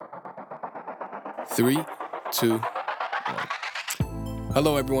Three, two, one.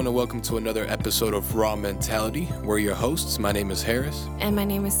 Hello, everyone, and welcome to another episode of Raw Mentality. We're your hosts. My name is Harris. And my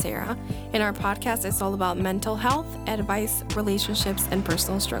name is Sarah. In our podcast, it's all about mental health, advice, relationships, and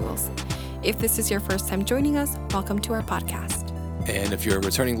personal struggles. If this is your first time joining us, welcome to our podcast. And if you're a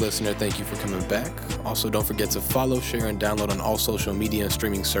returning listener, thank you for coming back. Also, don't forget to follow, share, and download on all social media and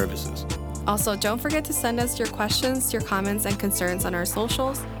streaming services. Also, don't forget to send us your questions, your comments, and concerns on our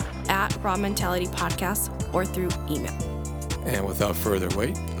socials at Raw Mentality Podcast or through email. And without further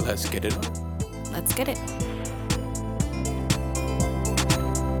wait, let's get it on. Let's get it.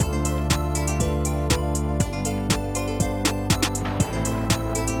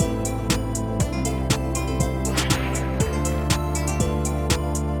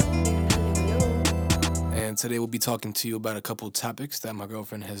 And today we'll be talking to you about a couple topics that my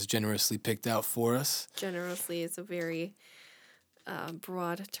girlfriend has generously picked out for us. Generously is a very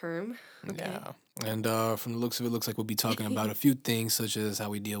broad term. Okay. Yeah. And from the looks of it, looks like we'll be talking about a few things, such as how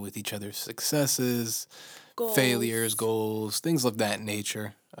we deal with each other's successes, Goals. failures, goals, things of that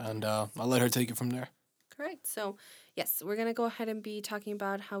nature. And I'll let her take it from there. Correct. So, yes, we're going to go ahead and be talking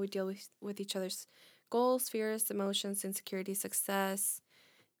about how we deal with each other's goals, fears, emotions, insecurity, success,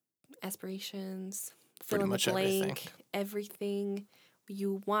 aspirations, Pretty fill in much the blank, everything.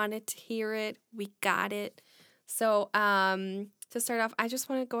 You wanted to hear it. We got it. So, to start off, I just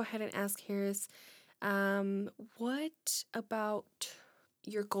want to go ahead and ask Harris, what about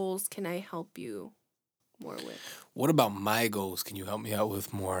your goals can I help you more with? What about my goals? Can you help me out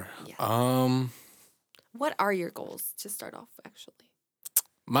with more? Yeah. What are your goals to start off, actually?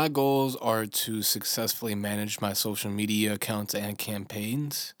 My goals are to successfully manage my social media accounts and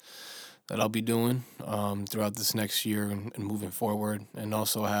campaigns that I'll be doing throughout this next year and moving forward, and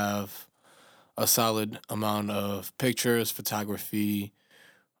also have a solid amount of pictures, photography,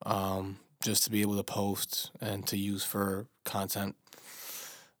 just to be able to post and to use for content.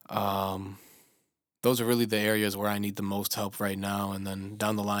 Those are really the areas where I need the most help right now. And then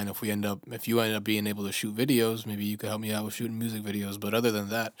down the line, if you end up being able to shoot videos, maybe you could help me out with shooting music videos. But other than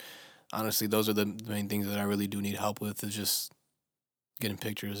that, honestly, those are the main things that I really do need help with, is just getting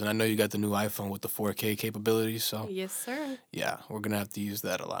pictures. And I know you got the new iPhone with the 4K capabilities, so Yes, sir. yeah, we're gonna have to use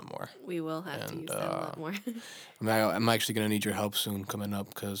that a lot more. We will have to use that a lot more. I'm actually gonna need your help soon coming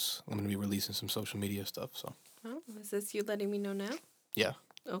up, because I'm gonna be releasing some social media stuff. So Oh, is this you letting me know now? yeah,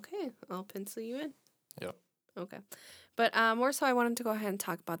 Okay, I'll pencil you in. Yep. Okay. But more so I wanted to go ahead and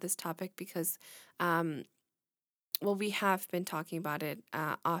talk about this topic because, we have been talking about it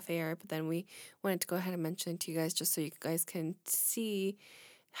off air, but then we wanted to go ahead and mention it to you guys just so you guys can see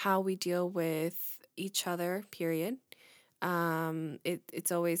how we deal with each other, period.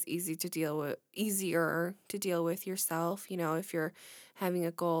 It's always easier to deal with yourself. You know, if you're having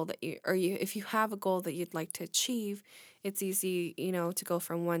a goal if you have a goal that you'd like to achieve, it's easy, to go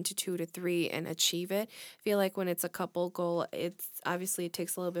from 1 to 2 to 3 and achieve it. I feel like when it's a couple goal, it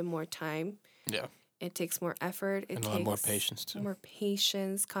takes a little bit more time. yeah, It takes more effort. It and a takes lot more patience too. more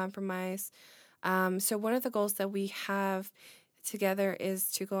patience, compromise. So one of the goals that we have together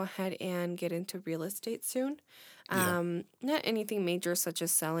is to go ahead and get into real estate soon. Not anything major such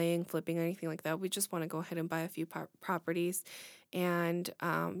as selling, flipping, or anything like that. We just want to go ahead and buy a few properties and,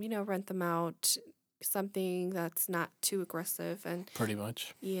 rent them out, something that's not too aggressive and Pretty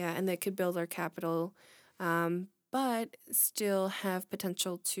much. yeah, and that could build our capital, but still have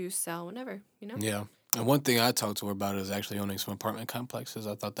potential to sell whenever. Yeah. And one thing I talked to her about is actually owning some apartment complexes.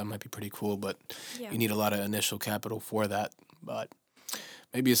 I thought that might be pretty cool, but Yeah. you need a lot of initial capital for that. But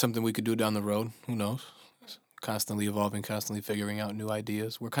maybe it's something we could do down the road. Who knows? Constantly evolving, constantly figuring out new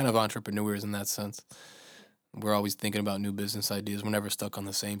ideas. We're kind of entrepreneurs in that sense. We're always thinking about new business ideas. We're never stuck on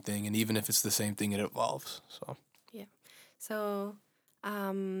the same thing. And even if it's the same thing, it evolves. So So,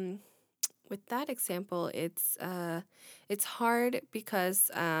 with that example, it's hard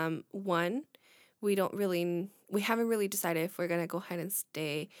because one, we haven't really decided if we're gonna go ahead and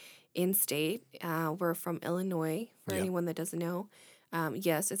stay in state. We're from Illinois. For Yeah. anyone that doesn't know,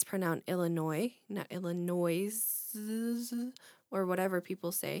 yes, it's pronounced Illinois, not Illinois, or whatever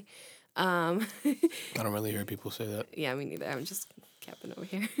people say. I don't really hear people say that. Yeah, me neither. I'm just capping over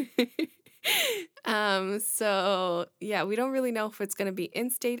here. So yeah, we don't really know if it's gonna be in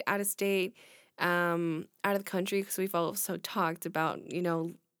state, out of state, out of the country, because we've also talked about,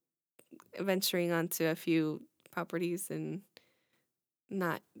 venturing onto a few properties in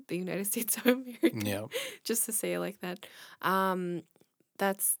not the United States of America. Yeah. Just to say it like that.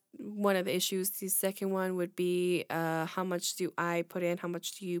 That's one of the issues. The second one would be how much do I put in? How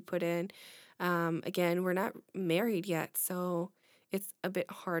much do you put in? Again, we're not married yet, so it's a bit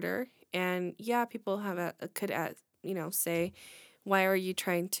harder. And yeah, people could say, why are you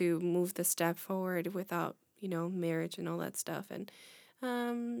trying to move the step forward without, marriage and all that stuff? And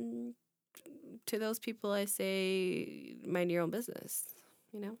um, to those people, I say, mind your own business,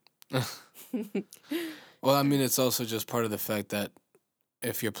 you know? Well, I mean, it's also just part of the fact that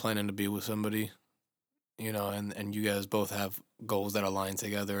if you're planning to be with somebody, and you guys both have goals that align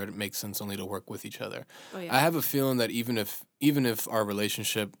together, it makes sense only to work with each other. Oh, yeah. I have a feeling that even if our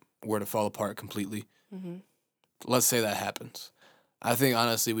relationship were to fall apart completely, Mm-hmm. let's say that happens, I think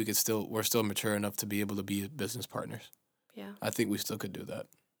honestly we're still mature enough to be able to be business partners. Yeah, I think we still could do that,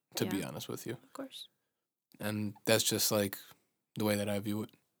 to be yeah, honest with you. of course. And that's just like the way that I view it.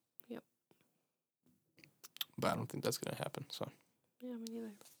 Yep. But I don't think that's gonna happen. So Yeah, me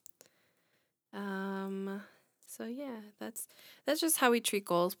neither. So yeah, that's just how we treat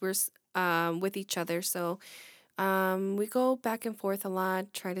goals. With each other. So we go back and forth a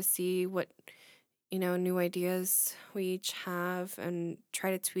lot, try to see what new ideas we each have, and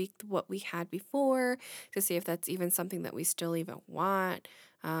try to tweak what we had before to see if that's even something that we still even want.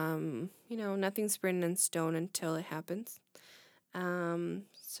 Nothing's written in stone until it happens.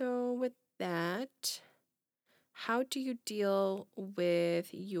 So with that, how do you deal with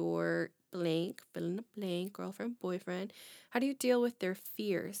your blank, fill in the blank, girlfriend, boyfriend? How do you deal with their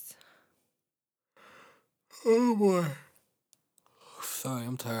fears? oh boy. Sorry,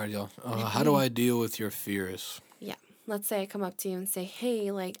 I'm tired, y'all. How do I deal with your fears? Yeah. Let's say I come up to you and say,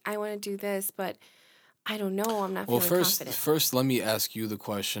 hey, like, I want to do this, but I don't know. I'm not Well, feeling confident. first, let me ask you the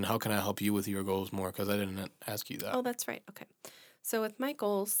question: how can I help you with your goals more? Because I didn't ask you that. Oh, that's right. Okay. So with my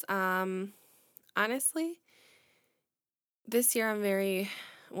goals, honestly, this year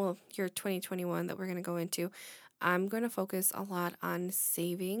year 2021 that we're going to go into, I'm going to focus a lot on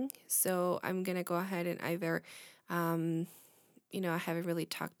saving. So I'm going to go ahead and either, I haven't really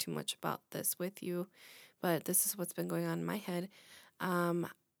talked too much about this with you, but this is what's been going on in my head. Um,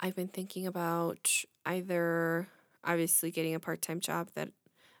 I've been thinking about either obviously getting a part-time job that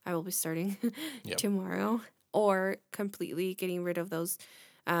I will be starting Yep. tomorrow, or completely getting rid of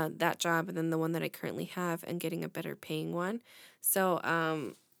that job and then the one that I currently have and getting a better paying one. So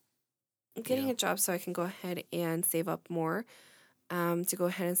getting Yeah. a job so I can go ahead and save up more to go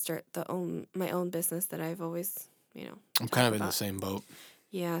ahead and start my own business that I've always I'm talked kind of in the about. same boat.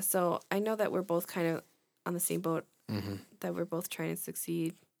 Yeah, so I know that we're both kind of on the same boat, Mm-hmm. that we're both trying to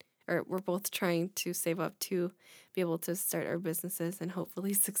succeed, or we're both trying to save up to be able to start our businesses and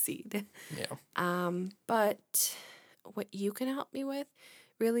hopefully succeed. Yeah. But what you can help me with,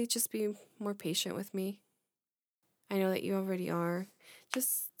 really just be more patient with me. I know that you already are.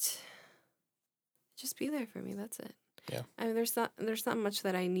 Just be there for me. That's it. Yeah. I mean, there's not much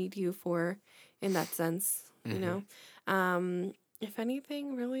that I need you for in that sense, Mhm. If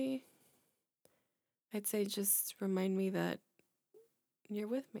anything, really, I'd say just remind me that you're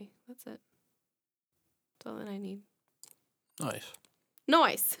with me. That's it. That's all that I need. Nice.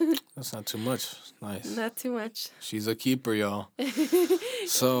 Nice. That's not too much. Nice. Not too much. She's a keeper, y'all.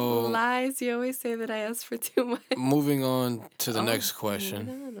 So Lies. You always say that I ask for too much. moving on to the Oh, next question.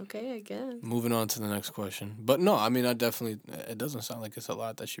 moving on. Okay, I guess. Moving on to the next question. But no, I mean, it doesn't sound like it's a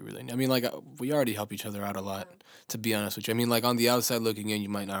lot that you really need. I mean, like, we already help each other out a lot, to be honest with you. I mean, like, on the outside looking in, you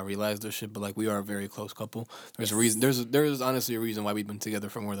might not realize this shit, but, like, we are a very close couple. There's a reason, there's honestly a reason why we've been together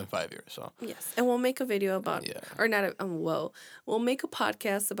for more than 5 years, so. Yes, and we'll make a video about, Yeah. or not, we'll make a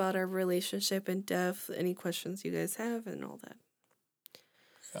podcast about our relationship in depth, any questions you guys have, and all that.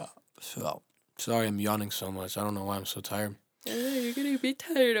 Yeah. So, sorry I'm yawning so much. I don't know why I'm so tired. I know, you're gonna be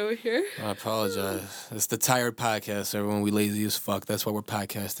tired over here. I apologize. It's the tired podcast, everyone. We lazy as fuck. That's why we're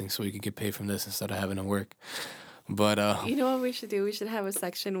podcasting, so we can get paid from this instead of having to work. But You know what we should do? We should have a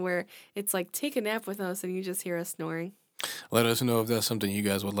section where it's like, take a nap with us, and you just hear us snoring. let us know if that's something you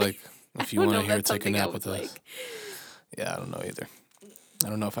guys would like. If you want to hear take a nap with us. Like. Yeah, I don't know either. I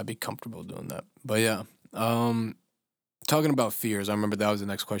don't know if I'd be comfortable doing that. But yeah. Talking about fears, I remember that was the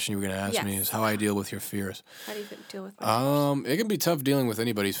next question you were gonna ask me, Yes. is how I deal with your fears. How do you deal with my fears? It can be tough dealing with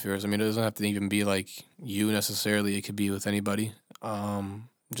anybody's fears. I mean, it doesn't have to even be like you necessarily. It could be with anybody.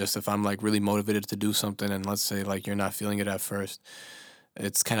 Just if I'm like really motivated to do something, and let's say like you're not feeling it at first,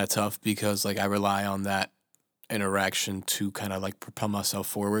 it's kind of tough because like I rely on that interaction to kind of like propel myself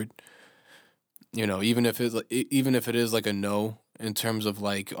forward. Even if it is like a no in terms of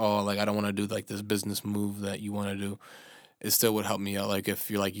like, oh, like I don't want to do like this business move that you want to do, it still would help me out. Like if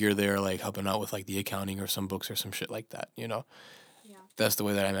you're there like helping out with like the accounting or some books or some shit like that. Yeah. That's the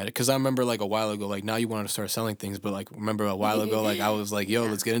way that I'm at it. Because I remember like a while ago, like now you wanted to start selling things, but like remember a while ago, like I was like, yo, Yeah.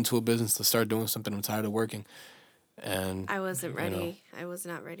 let's get into a business, let's start doing something. I'm tired of working. And I wasn't you know, ready. I was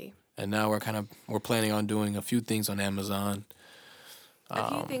not ready. and now we're planning on doing a few things on Amazon. A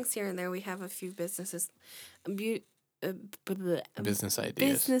few things here and there. We have a few businesses, bu- uh, b- b- Business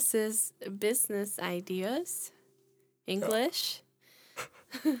ideas. business ideas. English.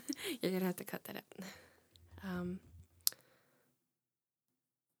 You're gonna have to cut that out. Um,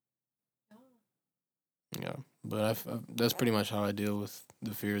 Yeah, but that's pretty much how I deal with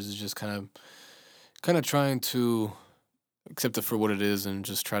the fears. Is just kind of trying to accept it for what it is and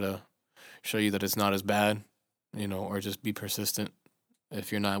just try to show you that it's not as bad, or just be persistent.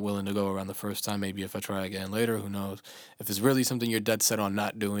 If you're not willing to go around the first time, maybe if I try again later, who knows? If it's really something you're dead set on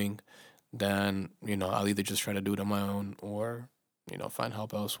not doing, then, I'll either just try to do it on my own or, find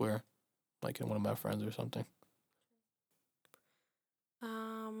help elsewhere, like in one of my friends or something.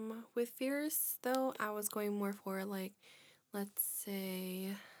 with fears though, I was going more for like, let's say,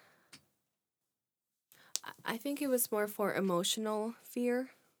 I think it was more for emotional fear.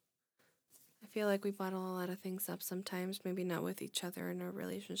 I feel like we bottle a lot of things up sometimes, maybe not with each other in a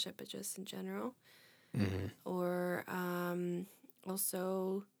relationship, but just in general. Mm-hmm. Or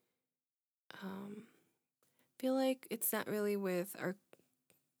also feel like it's not really with our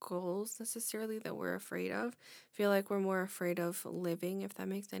goals necessarily that we're afraid of. Feel like we're more afraid of living, if that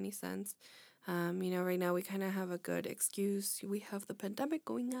makes any sense. Right now we kind of have a good excuse. We have the pandemic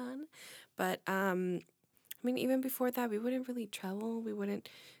going on, but even before that, we wouldn't really travel. We wouldn't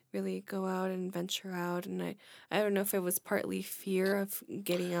really go out and venture out. And I don't know if it was partly fear of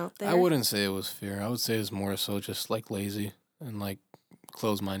getting out I there. wouldn't say it was fear. I would say it's more so just like lazy and like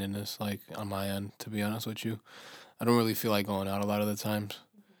closed mindedness, like on my end, to be honest with you. I don't really feel like going out a lot of the times.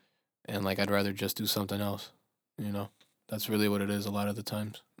 And like I'd rather just do something else, That's really what it is a lot of the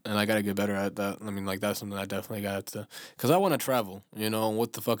times. And I got to get better at that. I mean, like that's something I definitely got to, cuz I want to travel, And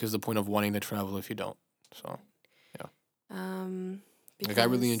what the fuck is the point of wanting to travel if you don't? So, yeah. Like I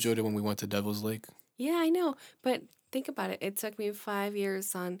really enjoyed it when we went to Devil's Lake. Yeah, I know. But think about it. It took me 5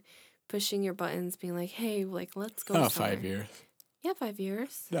 years on pushing your buttons, being like, hey, like, let's go Not somewhere. 5 years. Yeah, 5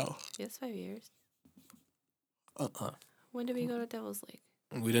 years. No. Yes, 5 years. Uh-uh. When did we go to Devil's Lake?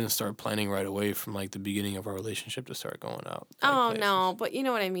 We didn't start planning right away from like the beginning of our relationship to start going out. Oh, no, but you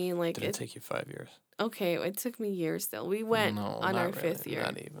know what I mean. Like, Did it take you 5 years? Okay, it took me years still. We went on our really. 5th year.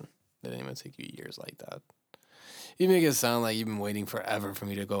 Not even. It didn't even take you years like that. You make it sound like you've been waiting forever for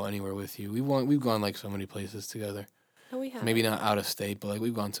me to go anywhere with you. We've gone like so many places together. No, we have. Maybe not out of state, but like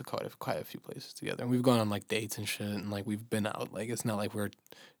we've gone to quite a few places together. And we've gone on like dates and shit, and like we've been out. Like it's not like we're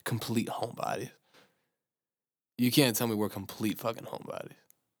complete homebodies. You can't tell me we're complete fucking homebodies.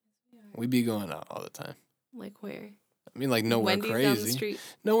 We be going out all the time. Like where? I mean, like nowhere Wendy's crazy. down the street.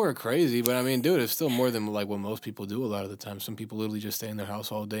 Nowhere crazy, but I mean, dude, it's still more than like what most people do a lot of the time. Some people literally just stay in their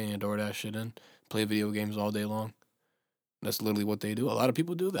house all day and door that shit in, play video games all day long. That's literally what they do. A lot of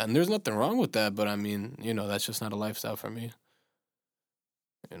people do that. And there's nothing wrong with that, but I mean, that's just not a lifestyle for me.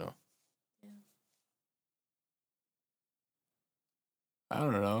 Yeah. I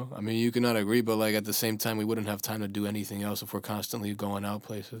don't know. I mean, you cannot agree, but like at the same time, we wouldn't have time to do anything else if we're constantly going out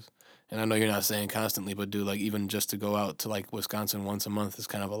places. And I know you're not saying constantly, but dude, like even just to go out to like Wisconsin once a month is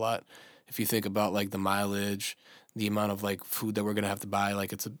kind of a lot. If you think about like the mileage, the amount of like food that we're gonna have to buy,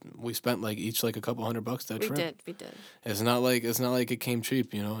 like we spent like each like a couple $100 that trip. We did. It's not like it came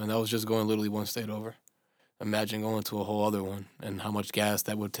cheap, and that was just going literally one state over. Imagine going to a whole other one and how much gas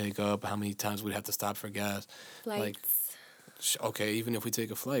that would take up, how many times we'd have to stop for gas. Flights. Okay, even if we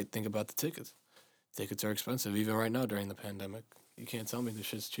take a flight, think about the tickets. Tickets are expensive, even right now during the pandemic. You can't tell me this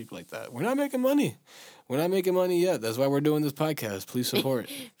shit's cheap like that. We're not making money. We're not making money yet. That's why we're doing this podcast. Please support.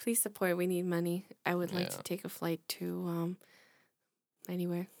 Please support. We need money. I would like to take a flight to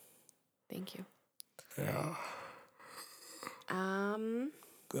anywhere. Thank you. Yeah. God,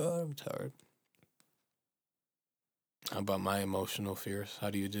 I'm tired. How about my emotional fears? How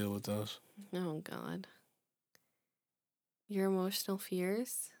do you deal with those? Oh, God. Your emotional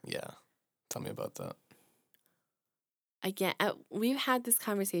fears? Yeah. Tell me about that. Again, we've had this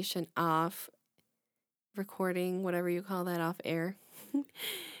conversation off recording, whatever you call that, off air.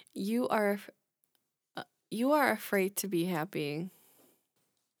 You are afraid to be happy.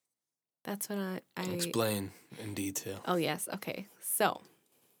 That's what I explain in detail. Oh, yes. Okay. So,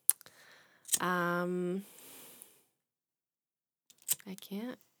 I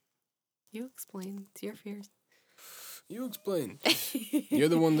can't. You explain. It's your fears. You explain. You're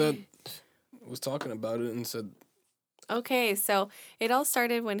the one that was talking about it and said. Okay, so it all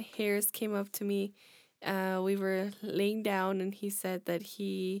started when Harris came up to me. We were laying down and he said that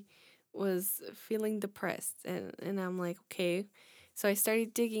he was feeling depressed. And I'm like, okay. So I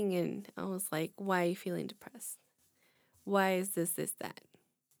started digging in. I was like, why are you feeling depressed? why is this, that?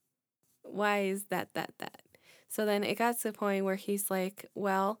 Why is that? So then it got to the point where he's like,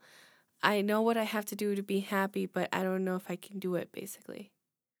 well, I know what I have to do to be happy, but I don't know if I can do it, basically.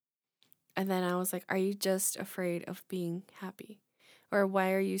 And then I was like, are you just afraid of being happy? Or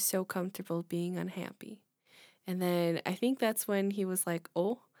why are you so comfortable being unhappy? And then I think that's when he was like,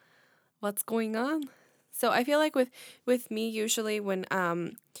 oh, what's going on? So I feel like with me, usually when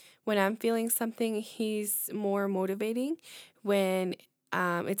I'm feeling something, he's more motivating. When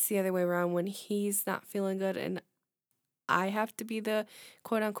it's the other way around, when he's not feeling good and I have to be the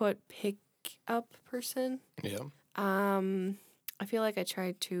quote unquote pick up person. Yeah. I feel like I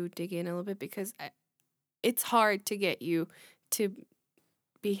tried to dig in a little bit because it's hard to get you to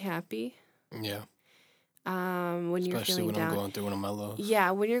be happy. Yeah. When you're Especially feeling when down. I'm going through one of my lows.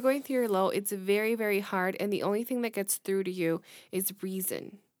 Yeah, when you're going through your low, it's very, very hard, and the only thing that gets through to you is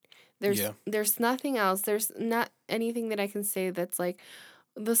reason. There's nothing else. There's not anything that I can say that's like,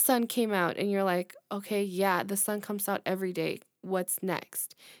 the sun came out, and you're like, okay, yeah, the sun comes out every day. What's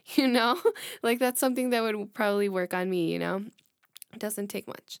next? You know, like that's something that would probably work on me. You know, it doesn't take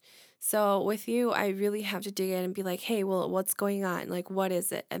much. So with you, I really have to dig in and be like, hey, well, what's going on? Like, what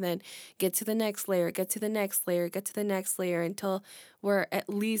is it? And then get to the next layer, get to the next layer, get to the next layer until we're at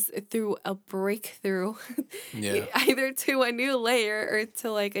least through a breakthrough, Yeah. either to a new layer or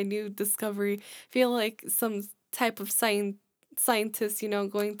to like a new discovery. Feel like some type of scientist,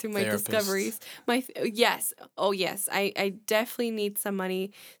 going through my Therapist. discoveries. Yes. Oh, yes. I definitely need some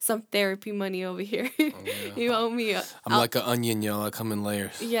money, some therapy money over here. Yeah. You owe me. I'm like an onion, yo. I come in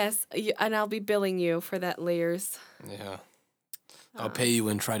layers. Yes, and I'll be billing you for that layers. Yeah. I'll pay you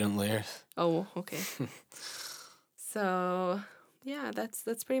in Trident layers. Oh, okay. So, yeah,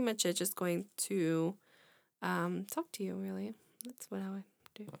 that's pretty much it. Just going to talk to you, really. That's what I would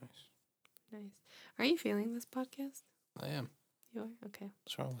do. Nice. Are you feeling this podcast? I am. You are? Okay.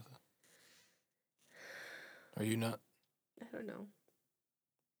 What's wrong with it? Are you not? I don't know.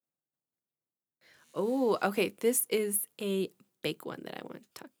 Oh, okay. This is a big one that I want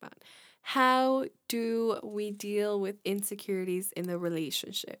to talk about. How do we deal with insecurities in the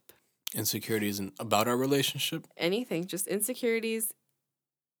relationship? Insecurities about our relationship? Anything, just insecurities,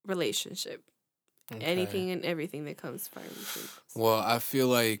 relationship. Okay. Anything and everything that comes from between. Well, I feel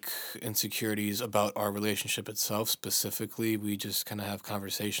like insecurities about our relationship itself, specifically, we just kind of have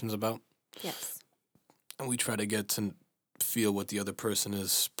conversations about. Yes. And we try to get to feel what the other person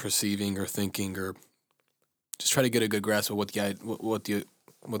is perceiving or thinking, or just try to get a good grasp of what the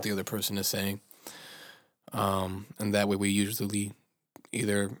other person is saying. And that way we usually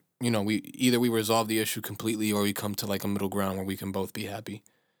either we resolve the issue completely, or we come to like a middle ground where we can both be happy.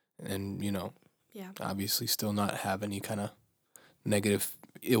 And, obviously still not have any kind of negative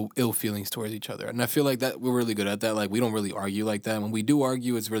ill feelings towards each other. And I feel like that we're really good at that. Like, we don't really argue like that. When we do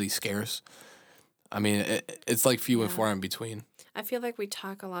argue, it's really scarce. I mean, it's like few and far in between. I feel like we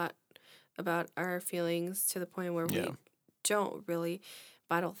talk a lot about our feelings to the point where we don't really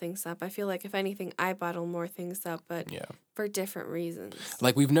bottle things up. I feel like, if anything, I bottle more things up, but for different reasons.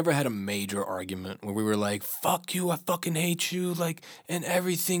 Like, we've never had a major argument where we were like, fuck you, I fucking hate you, like, and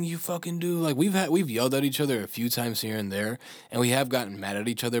everything you fucking do. Like, we've yelled at each other a few times here and there, and we have gotten mad at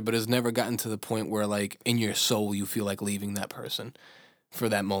each other, but it's never gotten to the point where, like, in your soul you feel like leaving that person for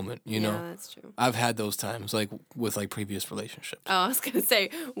that moment, you know? Yeah, that's true. I've had those times, like, with, like, previous relationships. Oh, I was going to say,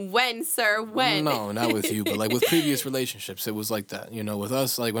 when, sir, when? No, not with you, but, like, with previous relationships, it was like that. You know, with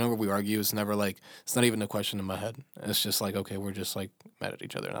us, like, whenever we argue, it's never, like, it's not even a question in my head. It's just like, okay, we're just, like, mad at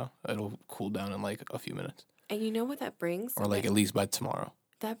each other now. It'll cool down in, like, a few minutes. And you know what that brings? Or, like, at least by tomorrow.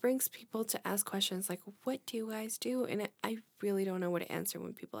 That brings people to ask questions like, what do you guys do? And I really don't know what to answer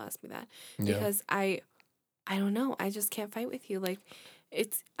when people ask me that. Yeah. Because I don't know. I just can't fight with you. Like,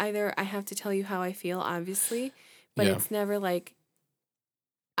 it's either I have to tell you how I feel, obviously, but it's never like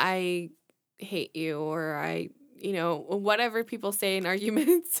I hate you or whatever people say in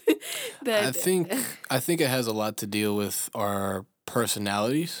arguments. That I think it has a lot to deal with our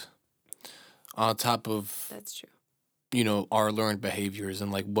personalities on top of, that's true, our learned behaviors and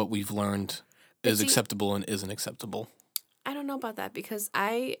like what we've learned is acceptable and isn't acceptable. I don't know about that because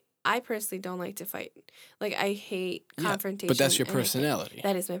I personally don't like to fight. Like, I hate confrontation. But that's your personality.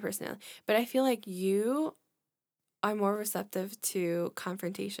 That is my personality. But I feel like you are more receptive to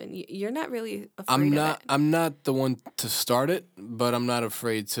confrontation. You're not really afraid of it. I'm not the one to start it, but I'm not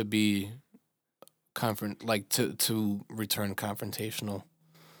afraid to be to return confrontational,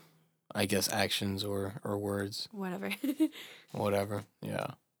 I guess, actions or words. Whatever. Whatever. Yeah.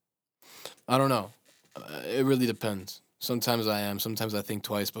 I don't know. It really depends. Sometimes I am. Sometimes I think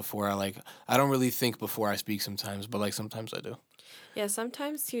twice before I don't really think before I speak sometimes, but like sometimes I do. Yeah,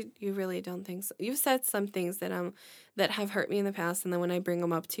 sometimes you really don't think so. You've said some things that have hurt me in the past, and then when I bring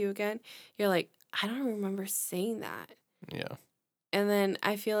them up to you again, you're like, I don't remember saying that. Yeah. And then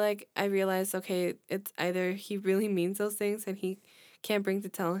I feel like I realize, okay, it's either he really means those things and he can't bring to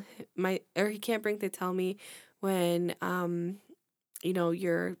tell he can't bring to tell me when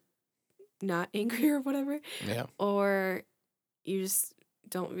you're not angry or whatever, Yeah. or you just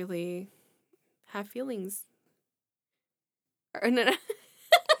don't really have feelings. Or no, no.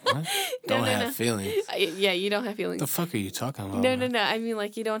 What? Don't No, have no. feelings. Yeah, you don't have The feelings. fuck are you talking about, No, no, man? no. I mean,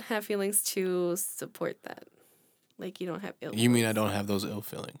 like, you don't have feelings to support that. Like, you don't have ill You mean I feelings. don't have those ill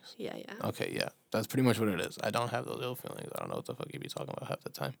feelings? Yeah, yeah. Okay, yeah. That's pretty much what it is. I don't have those ill feelings. I don't know what the fuck you be talking about half the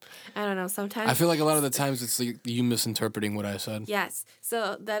time. I don't know. I Sometimes. feel like a lot of the times it's like you misinterpreting what I said. Yes.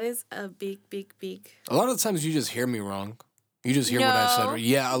 So that is a big, big, big. A lot of the times you just hear me wrong. You just hear what I said. No.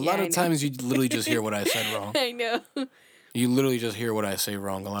 Yeah, a lot Yeah, I of know. times you literally just hear what I said wrong. I know. You literally just hear what I say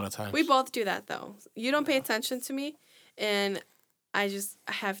wrong a lot of times. We both do that, though. You don't pay attention to me, and I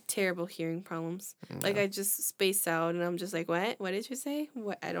have terrible hearing problems. Like, I just space out, and I'm just like, what? What did you say?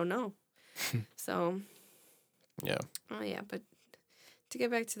 What? I don't know. So, Yeah. oh, yeah. But to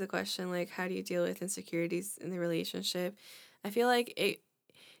get back to the question, like, how do you deal with insecurities in the relationship? I feel like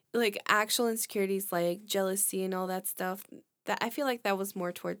actual insecurities, like jealousy and all that stuff, that I feel like that was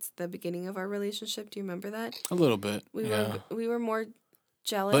more towards the beginning of our relationship. Do you remember that? A little bit. We yeah. we were more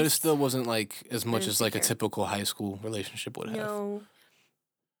jealous. But it still wasn't like as much as like a insecure. typical high school relationship would have. No.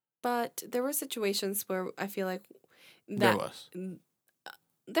 But there were situations where I feel like There that was.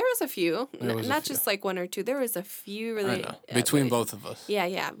 there was a few, There was a not few. just like one or two. There was a few I really know. Between both of us.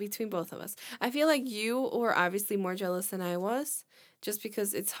 Yeah, between both of us. I feel like you were obviously more jealous than I was, just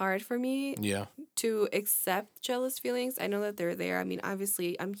because it's hard for me Yeah. to accept jealous feelings. I know that they're there. I mean,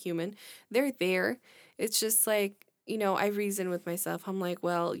 obviously, I'm human. They're there. It's just like, I reason with myself. I'm like,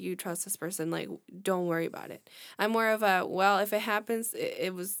 well, you trust this person. Like, don't worry about it. I'm more of a, well, if it happens,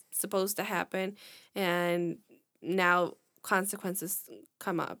 it was supposed to happen. And now consequences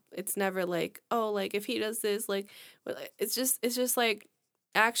come up. It's never like, oh, like if he does this, like, it's just like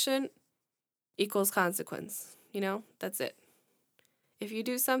action equals consequence. That's it. If you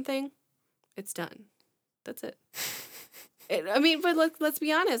do something, it's done. That's it. I mean, but let's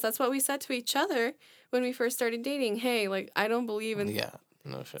be honest. That's what we said to each other when we first started dating. Hey, like, I don't believe in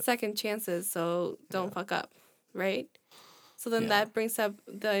no shit. second chances, so don't fuck up, right? So then Yeah. that brings up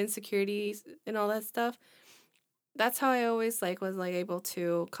the insecurities and all that stuff. That's how I always was able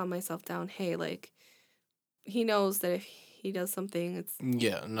to calm myself down. Hey, like, he knows that if he does something, it's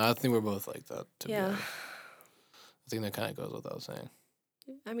Yeah, no, I think we're both like that, to be yeah. honest. I think that kind of goes without saying.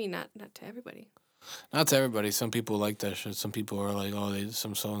 I mean, not to everybody. Not to everybody. Some people like that shit. Some people are like, oh,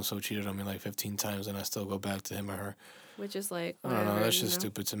 some so-and-so cheated on me like 15 times and I still go back to him or her. Which is like, I don't know. whatever, That's just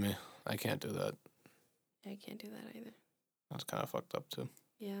stupid to me. I can't do that. I can't do that either. That's kind of fucked up, too.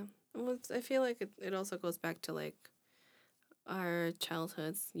 Yeah. Well, I feel like it also goes back to, like, our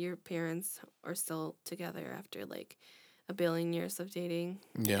childhoods. Your parents are still together after, like, a billion years of dating.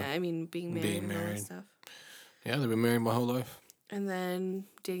 Yeah. I mean, being married and all that stuff. Yeah, they've been married my whole life. And then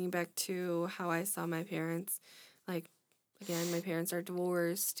dating back to how I saw my parents, like, again, my parents are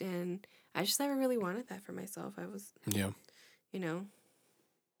divorced, and I just never really wanted that for myself. I was, Yeah.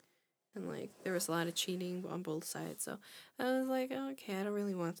 And, like, there was a lot of cheating on both sides. So I was like, oh, okay, I don't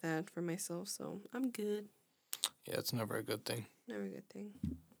really want that for myself. So I'm good. Yeah, it's never a good thing. Never a good thing.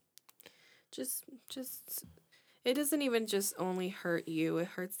 Just, it doesn't even just only hurt you. It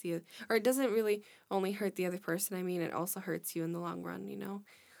hurts or it doesn't really only hurt the other person. I mean, it also hurts you in the long run, you know?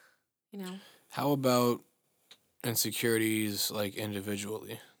 How about insecurities, like,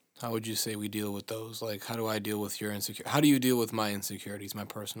 individually? How would you say we deal with those? Like, how do I deal with your insecurities? How do you deal with my insecurities, my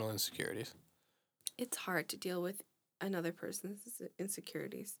personal insecurities? It's hard to deal with another person's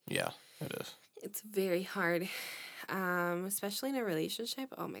insecurities. Yeah, it is. It's very hard, especially in a relationship.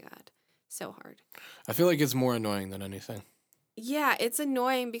 Oh, my God. So hard. I feel like it's more annoying than anything. Yeah, it's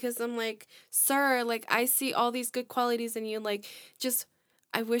annoying because I'm like, sir, like, I see all these good qualities in you. Like,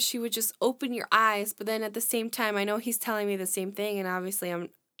 I wish you would just open your eyes. But then at the same time, I know he's telling me the same thing. And obviously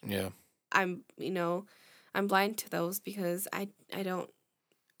I'm blind to those because I don't,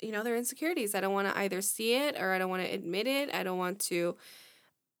 they're insecurities. I don't want to either see it or I don't want to admit it. I don't want to,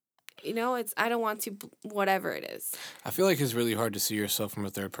 I don't want to, whatever it is. I feel like it's really hard to see yourself from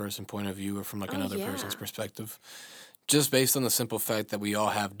a third person point of view or from like another person's perspective. Just based on the simple fact that we all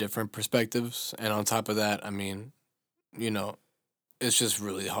have different perspectives. And on top of that, I mean, it's just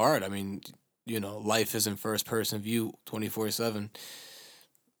really hard. I mean, life is in first person view 24/7,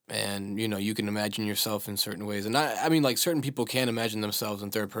 and you can imagine yourself in certain ways. And I mean, like, certain people can imagine themselves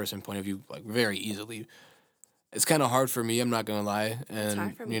in third person point of view like very easily. It's kind of hard for me, I'm not gonna lie, It's hard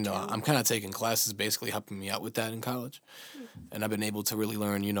and for me too. I'm kind of taking classes basically helping me out with that in college, Hmm. and I've been able to really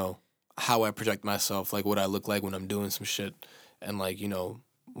learn, how I project myself, like what I look like when I'm doing some shit, and like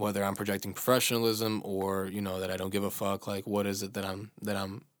whether I'm projecting professionalism or that I don't give a fuck, like what is it that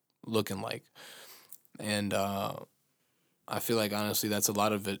I'm looking like, and I feel like honestly that's a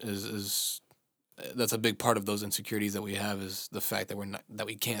lot of it is that's a big part of those insecurities that we have is the fact that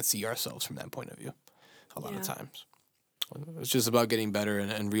we can't see ourselves from that point of view a lot of Yeah. times. It's just about getting better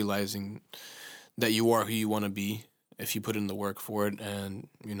and realizing that you are who you want to be if you put in the work for it, and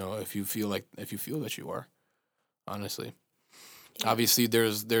if you feel that you are, honestly. Yeah. Obviously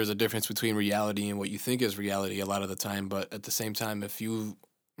there's a difference between reality and what you think is reality a lot of the time, but at the same time, if you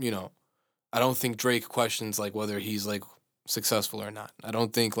know I don't think Drake questions like whether he's like successful or not. I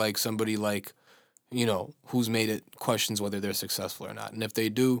don't think like somebody like who's made it questions whether they're successful or not. And if they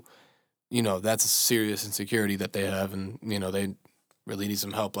do, that's a serious insecurity that they have, and they really need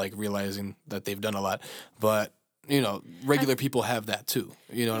some help like realizing that they've done a lot. But I, regular people have that too.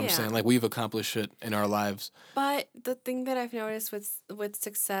 You know what I'm yeah. saying? Like, we've accomplished shit in our lives. But the thing that I've noticed with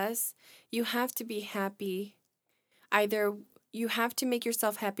success, you have to be happy. Either you have to make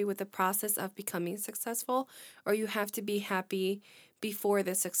yourself happy with the process of becoming successful, or you have to be happy before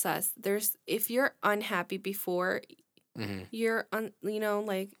the success. There's if you're unhappy before Hmm.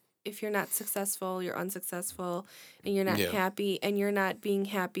 like if you're not successful, you're unsuccessful, and you're not Yeah. happy, and you're not being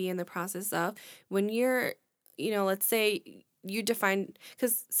happy in the process of when you're, let's say you define,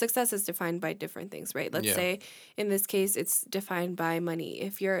 because success is defined by different things, right? Let's Yeah. say in this case it's defined by money.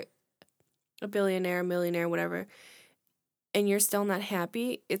 If you're a billionaire, millionaire, whatever, and you're still not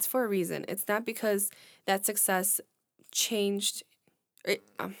happy, it's for a reason. It's not because that success changed. It,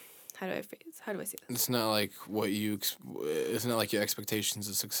 how do I say this? It's not like it's not like your expectations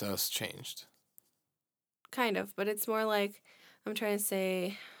of success changed. Kind of, but it's more like I'm trying to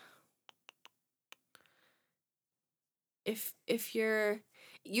say if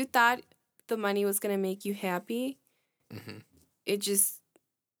you thought the money was gonna make you happy, Hmm. it just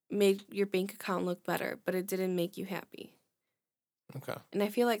made your bank account look better, but it didn't make you happy. Okay. And I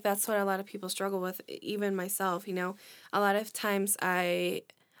feel like that's what a lot of people struggle with, even myself. A lot of times I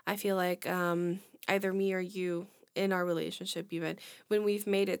feel like either me or you in our relationship, even when we've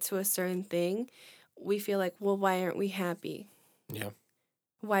made it to a certain thing, we feel like, well, why aren't we happy? Yeah.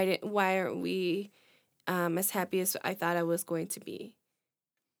 Why aren't we as happy as I thought I was going to be?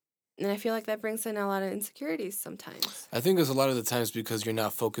 And I feel like that brings in a lot of insecurities sometimes. I think there's a lot of the times because you're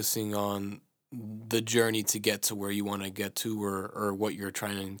not focusing on the journey to get to where you want to get to, or what you're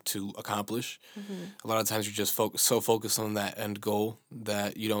trying to accomplish. Hmm. A lot of times you're just so focused on that end goal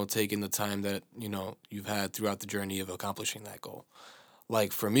that you don't take in the time that you've had throughout the journey of accomplishing that goal.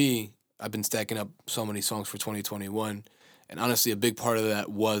 Like for me, I've been stacking up so many songs for 2021, and honestly, a big part of that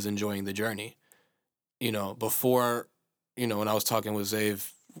was enjoying the journey. Before, when I was talking with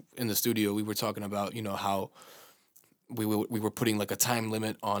Zave in the studio, we were talking about how we were putting like a time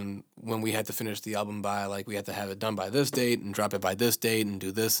limit on when we had to finish the album by, like we had to have it done by this date and drop it by this date and do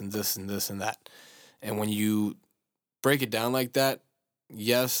this and this and this and that. And when you break it down like that,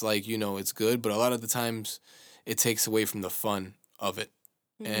 yes, like it's good, but a lot of the times it takes away from the fun of it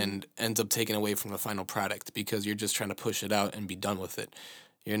Hmm. and ends up taking away from the final product because you're just trying to push it out and be done with it.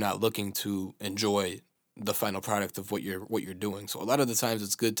 You're not looking to enjoy the final product of what you're doing. So a lot of the times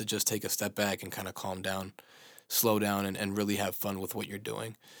it's good to just take a step back and kind of calm down, slow down, and really have fun with what you're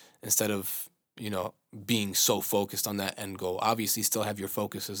doing instead of being so focused on that end goal. Obviously still have your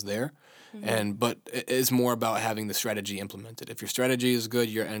focuses there, Hmm. but it's more about having the strategy implemented. If your strategy is good,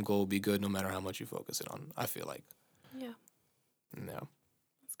 your end goal will be good no matter how much you focus it on, I feel like. Yeah, Yeah.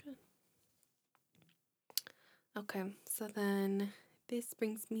 that's good. Okay, so then this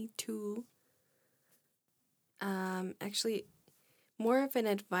brings me to actually more of an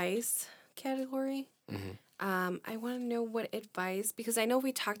advice category. Hmm. I want to know what advice, because I know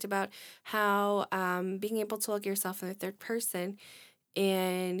we talked about how being able to look yourself in the third person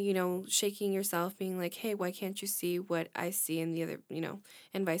and, shaking yourself, being like, hey, why can't you see what I see in the other,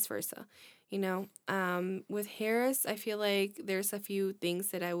 and vice versa. With Harris, I feel like there's a few things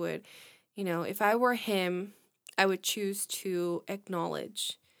that I would, if I were him, I would choose to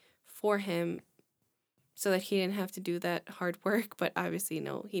acknowledge for him so that he didn't have to do that hard work. But obviously,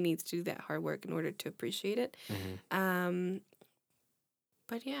 no, he needs to do that hard work in order to appreciate it. Hmm. Um,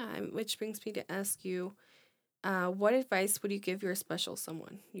 but yeah, which brings me to ask you, What advice would you give your special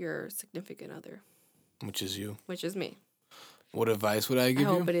someone, your significant other, Which is you. which is me? What advice would I I give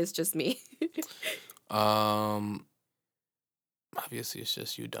hope you? it is just me. Um, obviously it's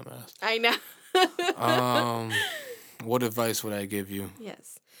just you, dumbass. I know. What advice would I give you?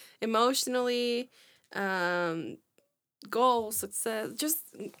 Yes. Emotionally, goal, success, just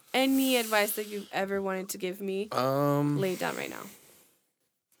any advice that you've ever wanted to give me, lay it down right now.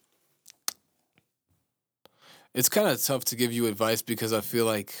 It's kind of tough to give you advice because I feel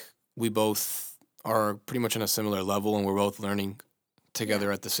like we both are pretty much on a similar level and we're both learning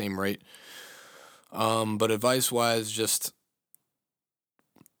together at the same rate. But advice wise, just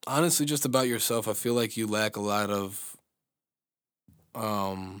honestly, just about yourself, I feel like you lack a lot of,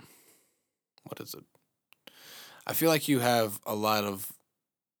 what is it? I feel like you have a lot of,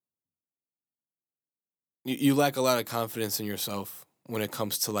 you lack a lot of confidence in yourself when it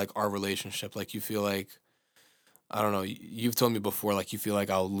comes to like our relationship. Like you feel like, I don't know, you've told me before, like you feel like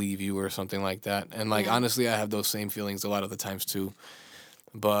I'll leave you or something like that. And like, Yeah. honestly, I have those same feelings a lot of the times too.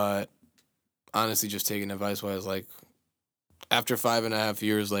 But honestly, just taking advice wise, like, after 5.5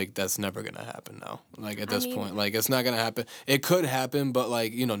 years, like that's never gonna happen now. Like at this point, like it's not gonna happen. It could happen, but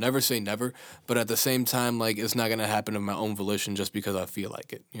like never say never. But at the same time, like it's not gonna happen of my own volition just because I feel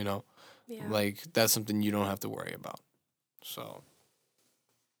like it. Yeah. Like that's something you don't have to worry about. So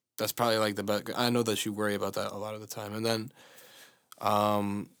that's probably like the best. I know that you worry about that a lot of the time. And then,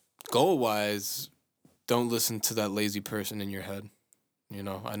 goal wise, don't listen to that lazy person in your head.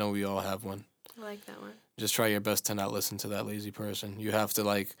 I know we all have one. I like that one. Just try your best to not listen to that lazy person. You have to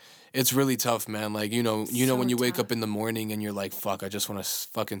like, it's really tough, man. Like, So when you wake tough. up in the morning and you're like, fuck, I just want to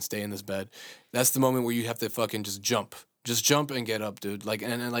fucking stay in this bed. That's the moment where you have to fucking just jump. Just jump and get up, dude. Like,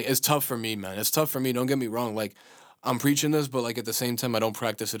 and like, it's tough for me, man. It's tough for me. Don't get me wrong. Like, I'm preaching this, but like at the same time, I don't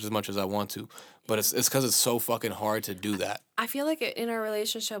practice it as much as I want to. But it's because it's so fucking hard to do that. I feel like in our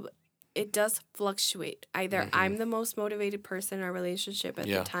relationship, it does fluctuate. Either I'm the most motivated person in our relationship at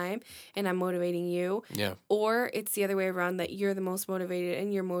the time, and I'm motivating you. Yeah. Or it's the other way around, that you're the most motivated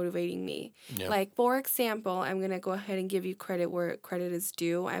and you're motivating me. Yeah. Like, for example, I'm going to go ahead and give you credit where credit is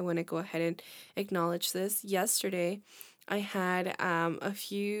due. I want to go ahead and acknowledge this. Yesterday, I had a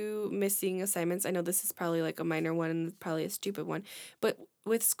few missing assignments. I know this is probably like a minor one and probably a stupid one, but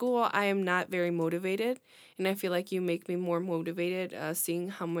with school, I am not very motivated, and I feel like you make me more motivated, seeing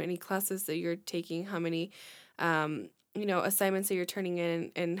how many classes that you're taking, how many, assignments that you're turning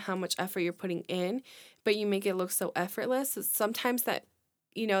in, and how much effort you're putting in, but you make it look so effortless. Sometimes that,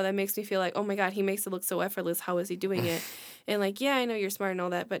 that makes me feel like, oh my God, he makes it look so effortless. How is he doing it? And like, yeah, I know you're smart and all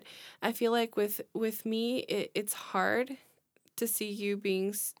that, but I feel like with me, it's hard to see you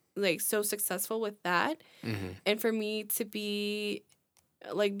being like so successful with that, and for me to be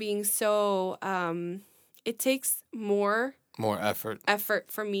like being so it takes more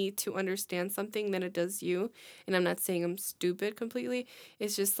effort for me to understand something than it does you. And I'm not saying I'm stupid completely.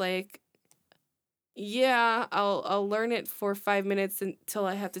 It's just like, yeah, I'll learn it for 5 minutes until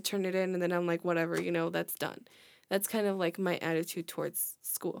I have to turn it in, and then I'm like, whatever, that's done. That's kind of like my attitude towards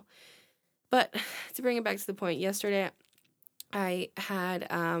school. But to bring it back to the point, yesterday I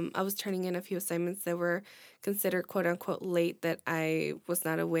was turning in a few assignments that were considered quote unquote late, that I was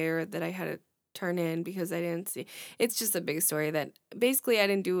not aware that I had to turn in because I didn't see. It's just a big story that basically I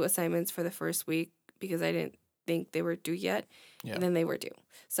didn't do assignments for the first week because I didn't think they were due yet. Yeah. And then they were due.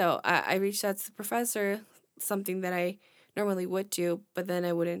 So I reached out to the professor, something that I normally would do, but then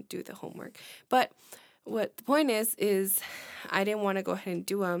I wouldn't do the homework. But what the point is I didn't want to go ahead and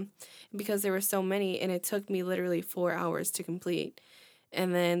do them because there were so many, and it took me literally 4 hours to complete.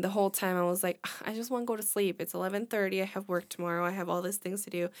 And then the whole time I was like, I just want to go to sleep. It's 11:30. I have work tomorrow. I have all these things to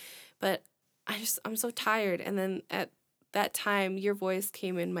do. But I'm so tired. And then at that time, your voice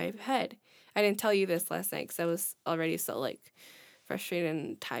came in my head. I didn't tell you this last night because I was already so like frustrated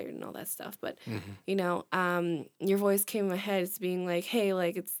and tired and all that stuff. But, your voice came in my head. It's being like, hey,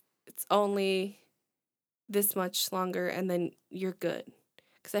 like it's only this much longer and then you're good.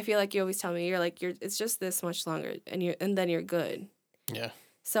 Because I feel like you always tell me, it's just this much longer and then you're good. Yeah.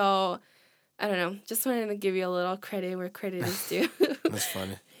 So I don't know. Just wanted to give you a little credit where credit is due. That's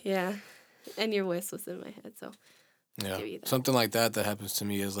funny. Yeah. And your voice was in my head, so yeah. Something like that happens to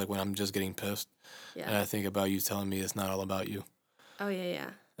me is like when I'm just getting pissed. Yeah. And I think about you telling me it's not all about you. Oh yeah.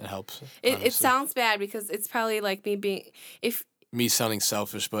 It helps. It sounds bad because it's probably like me sounding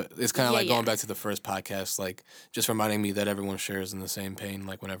selfish, but it's kind of like going back to the first podcast, like just reminding me that everyone shares in the same pain,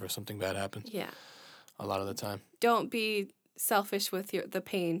 like whenever something bad happens. Yeah. A lot of the time. Don't be selfish with the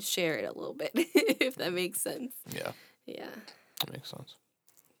pain. Share it a little bit, if that makes sense. Yeah. Yeah. That makes sense.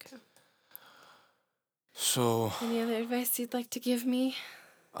 Okay. So, Any other advice you'd like to give me?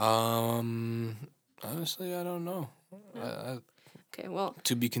 honestly, I don't know. No? Okay, well,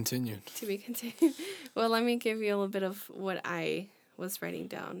 To be continued. to be continued. Well, let me give you a little bit of what I was writing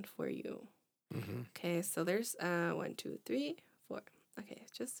down for you. Mm-hmm. Okay, so there's 1, 2, 3, 4. Okay,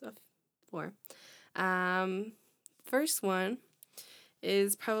 just 4. First one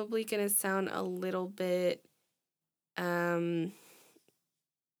is probably gonna sound a little bit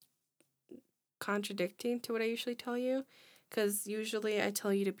contradicting to what I usually tell you, because usually I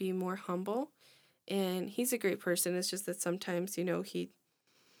tell you to be more humble, and he's a great person. It's just that sometimes, he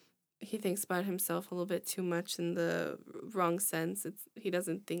thinks about himself a little bit too much in the wrong sense. He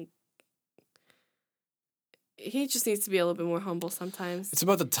doesn't think. He just needs to be a little bit more humble sometimes. It's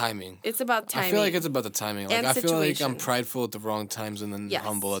about the timing. It's about timing. I feel like it's about the timing. Like and I feel like I'm situation. prideful at the wrong times and then Yes.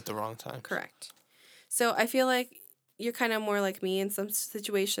 humble at the wrong times. Correct. So I feel like you're kind of more like me in some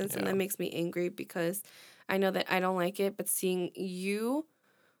situations, and Yeah. that makes me angry because I know that I don't like it, but seeing you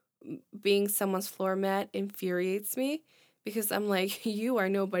being someone's floor mat infuriates me because I'm like, you are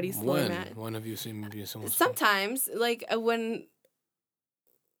nobody's floor mat. When have you seen me be someone's Sometimes, like when,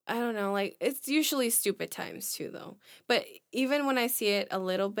 I don't know, like it's usually stupid times too, though. But even when I see it a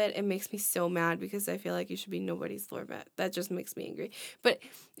little bit, it makes me so mad because I feel like you should be nobody's floor mat. That just makes me angry. But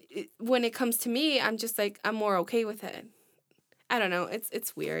when it comes to me, I'm just like, I'm more okay with it. I don't know.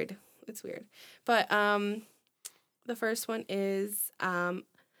 It's weird. It's weird. But the first one is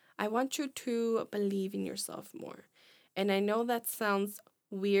I want you to believe in yourself more. And I know that sounds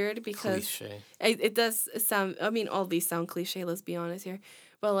weird because cliche. it does sound, I mean, all these sound cliche, let's be honest here.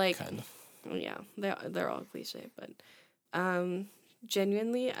 But like, Kind of. yeah, they're all cliche. But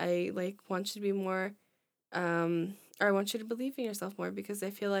genuinely, I like want you to be more, or I want you to believe in yourself more, because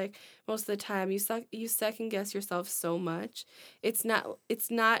I feel like most of the time you second guess yourself so much. It's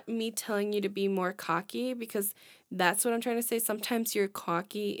not me telling you to be more cocky, because that's what I'm trying to say. Sometimes you're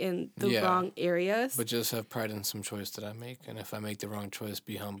cocky in the wrong areas. But just have pride in some choice that I make, and if I make the wrong choice,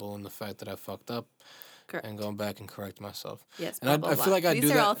 be humble in the fact that I fucked up. Correct. And go back and correct myself. Yes, and blah, I blah, feel like blah. I do These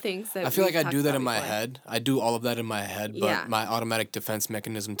that. are all things that I feel like I we've do that talked in about my before. head. I do all of that in my head, but Yeah. my automatic defense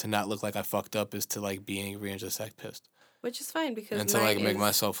mechanism to not look like I fucked up is to like be angry and just act pissed. Which is fine, because And to like mine make is-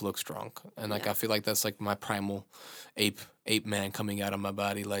 myself look strong. And like Yeah. I feel like that's like my primal ape man coming out of my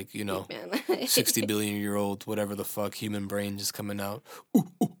body, like, you know, Man. 60 billion year old, whatever the fuck, human brain just coming out.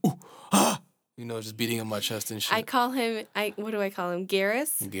 Ooh, ooh, ooh, ah! You know, just beating on my chest and shit. I call him, what do I call him?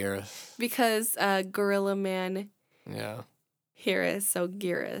 Garrus? Gareth. Because Gorilla Man Yeah. Harris, so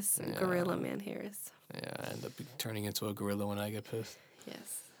Garrus. Yeah. Gorilla Man Harris. Yeah, I end up turning into a gorilla when I get pissed.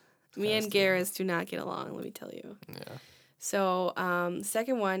 Yes. Me and Garrus do not get along, let me tell you. Yeah. So,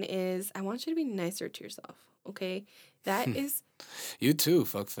 second one is I want you to be nicer to yourself, okay? That is... You too,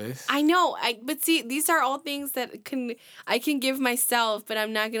 fuckface. I know, but see, these are all things that I can give myself, but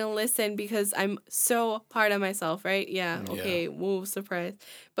I'm not going to listen because I'm so hard on myself, right? Yeah, okay, whoa, surprise.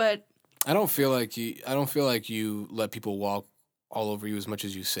 But... I don't feel like you let people walk all over you as much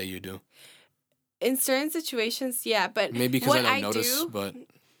as you say you do. In certain situations, yeah, but maybe because I don't notice, but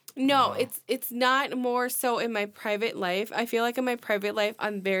no, it's not more so in my private life. I feel like in my private life,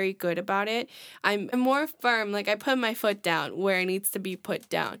 I'm very good about it. I'm more firm. Like I put my foot down where it needs to be put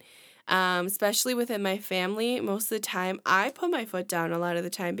down. Especially within my family, most of the time I put my foot down a lot of the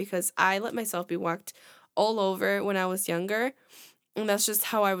time because I let myself be walked all over when I was younger. And that's just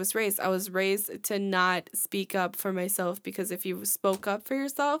how I was raised. I was raised to not speak up for myself, because if you spoke up for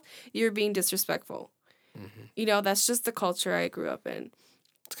yourself, you're being disrespectful. Mm-hmm. You know, that's just the culture I grew up in.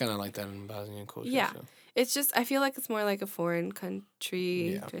 It's kind of like that in Bosnian culture. Yeah. Too. It's just, I feel like it's more like a foreign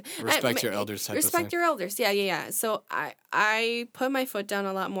country. Yeah. Respect your elders type of thing. Respect your elders. Yeah. So I put my foot down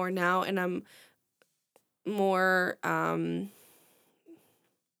a lot more now, and I'm more,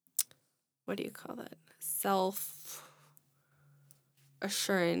 what do you call that?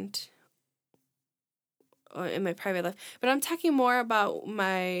 Self-assured in my private life. But I'm talking more about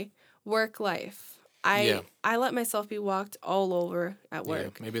my work life. I let myself be walked all over at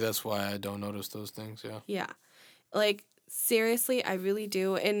work. Yeah, maybe that's why I don't notice those things, yeah. Yeah. Like, seriously, I really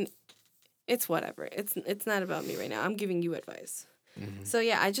do. And it's whatever. It's not about me right now. I'm giving you advice. Mm-hmm. So,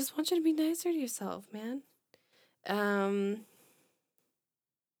 yeah, I just want you to be nicer to yourself, man.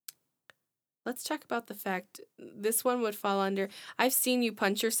 Let's talk about the fact this one would fall under, I've seen you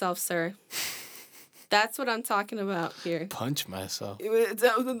punch yourself, sir. That's what I'm talking about here. Punch myself.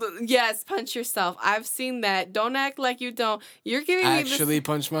 Yes, punch yourself. I've seen that. Don't act like you don't. You're giving me this... Actually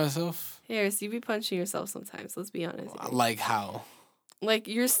punch myself? Harris, you be punching yourself sometimes. Let's be honest. Like how? Like,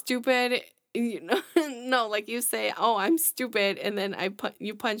 you're stupid You know, no, like you say, "Oh, I'm stupid," and then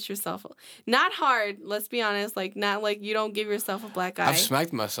you punch yourself. Not hard. Let's be honest. Like not like you don't give yourself a black I've eye.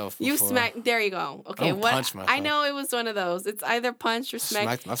 smacked myself You before. smack. There you go. I Okay, don't what? punch I myself. know it was one of those. It's either punch or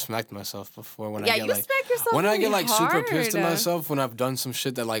smack. I've smacked myself before when Yeah, I get you like smack yourself when I really get like super pissed at hard. myself when I've done some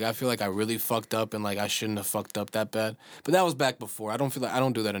shit that like I feel like I really fucked up and like I shouldn't have fucked up that bad. But that was back before. I don't feel like I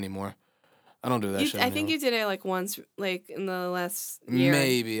don't do that anymore. I don't do that shit I anymore. think you did it like once, like in the last year.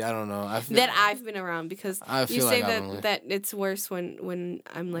 Maybe I don't know. I feel That I've been around because I you feel say like I've only- that it's worse when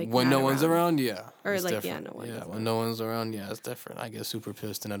I'm like when not no one's around, yeah. Or it's like different. yeah, no one. Yeah, is when around. no one's around, yeah, it's different. I get super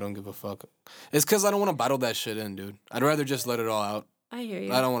pissed and I don't give a fuck. It's because I don't want to bottle that shit in, dude. I'd rather just let it all out. I hear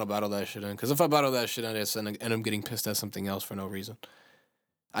you. I don't want to bottle that shit in because if I bottle that shit in, I just end up getting pissed at something else for no reason.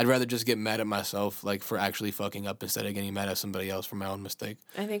 I'd rather just get mad at myself, like for actually fucking up, instead of getting mad at somebody else for my own mistake.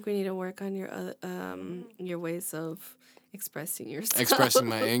 I think we need to work on your ways of expressing yourself. Expressing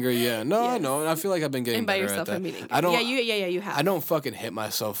my anger, yeah. No, I Yes. know, and I feel like I've been getting And by better yourself, at that. I mean anger. I don't. Yeah, you have. I don't fucking hit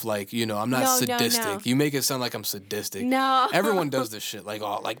myself like I'm not No, sadistic. no. You make it sound like I'm sadistic. No. Everyone does this shit. Like,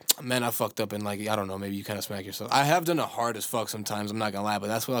 oh, like, man, I fucked up and, like, I don't know, maybe you kind of smack yourself. I have done it hard as fuck sometimes, I'm not gonna lie, but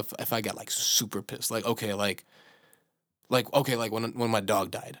that's what if I get, like, super pissed. Like, okay, like when my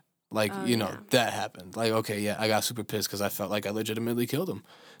dog died. Like, Oh, yeah. yeah. That happened. Like, okay, yeah, I got super pissed because I felt like I legitimately killed him.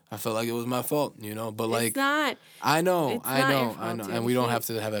 I felt like it was my fault, but, like... It's not. I know, It's I not your know, fault, dude. and we don't He- have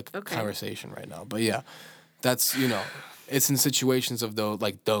to have a Okay. conversation right now. But, yeah, that's, it's in situations of those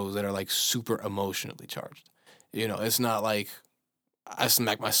that are, like, super emotionally charged. It's not like I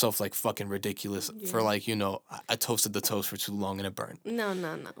smack myself like fucking ridiculous for Yeah. like, I toasted the toast for too long and it burned. No.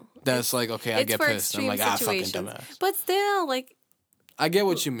 That's like, okay, I It's get for pissed. I'm extreme like, fucking situations. dumbass. But still, like, I get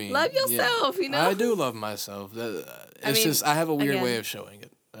what you mean. love Yeah. yourself, I do love myself. It's mean, just, I have a weird way again, of showing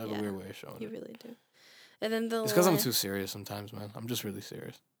it. I have yeah, a weird way of showing you it. really do. And then the It's because I'm too serious sometimes, man. I'm just really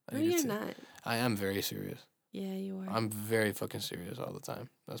serious. No, you're not. I am very serious. Yeah, you are. I'm very fucking serious all the time.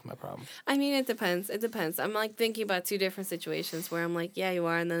 That's my problem. I mean, it depends. It depends. I'm like thinking about two different situations where I'm like, yeah, you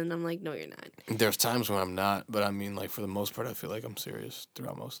are, and then I'm like, no, you're not. There's times when I'm not, but I mean, like, for the most part, I feel like I'm serious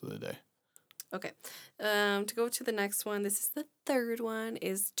throughout most of the day. Okay. To go to the next one, this is the third one,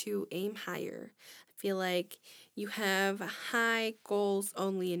 is to aim higher. I feel like you have high goals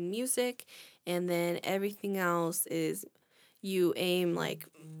only in music, and then everything else is you aim like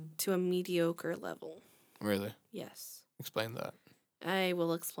to a mediocre level. Really? Yes. Explain that. I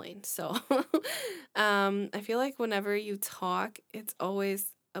will explain. So, I feel like whenever you talk, it's always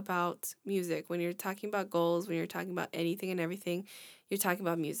about music. When you're talking about goals, when you're talking about anything and everything, you're talking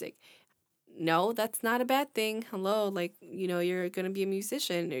about music. No, that's not a bad thing. Hello, like, you're going to be a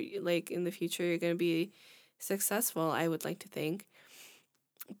musician. Like, in the future, you're going to be successful, I would like to think.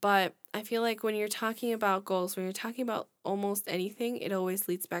 But I feel like when you're talking about goals, when you're talking about almost anything, it always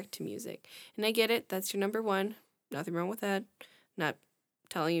leads back to music. And I get it. That's your number one. Nothing wrong with that. Not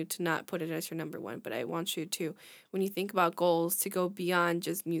telling you to not put it as your number one, but I want you to, when you think about goals, to go beyond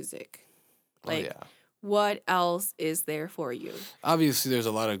just music. Like, yeah. What else is there for you? Obviously, there's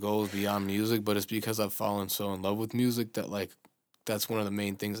a lot of goals beyond music, but it's because I've fallen so in love with music that, like, that's one of the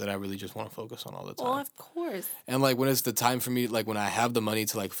main things that I really just want to focus on all the time. Well, of course. And, like, when it's the time for me, like, when I have the money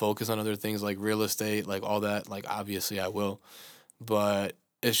to, like, focus on other things, like real estate, like, all that, like, obviously I will. But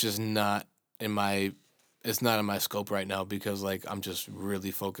it's just not in my scope right now because, like, I'm just really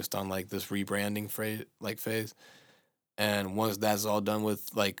focused on, like, this rebranding phase. And once that's all done with,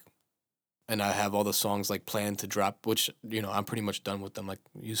 like, and I have all the songs, like, planned to drop, which, I'm pretty much done with them. Like,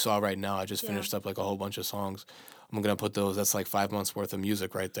 you saw right now, I just finished up, like, a whole bunch of songs. I'm going to put those, that's, like, 5 months worth of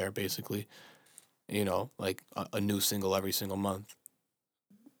music right there, basically. Like, a new single every single month.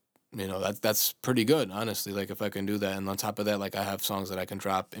 That's pretty good, honestly, like, if I can do that. And on top of that, like, I have songs that I can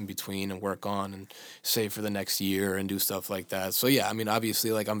drop in between and work on and save for the next year and do stuff like that. So, yeah, I mean,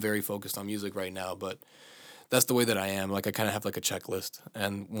 obviously, like, I'm very focused on music right now, but that's the way that I am. Like, I kind of have, like, a checklist.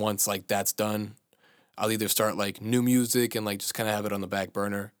 And once, like, that's done, I'll either start, like, new music and, like, just kind of have it on the back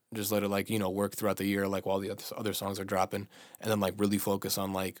burner. Just let it, like, work throughout the year, like, while the other songs are dropping. And then, like, really focus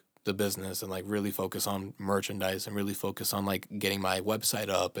on, like, the business and, like, really focus on merchandise and really focus on, like, getting my website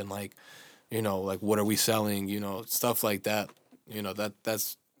up and, like, like, what are we selling, stuff like that.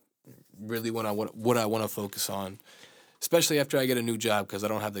 That's really what I want to focus on, especially after I get a new job because I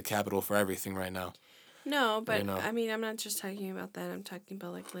don't have the capital for everything right now. No, but I mean, I'm not just talking about that. I'm talking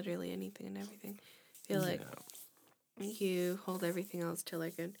about, like, literally anything and everything. I feel like you hold everything else to,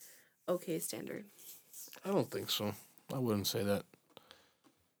 like, an okay standard. I don't think so. I wouldn't say that.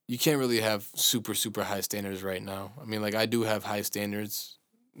 You can't really have super, super high standards right now. I mean, like, I do have high standards,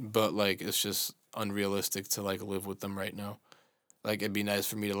 but, like, it's just unrealistic to, like, live with them right now. Like, it'd be nice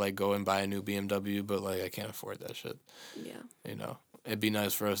for me to, like, go and buy a new BMW, but, like, I can't afford that shit. Yeah. You know? It'd be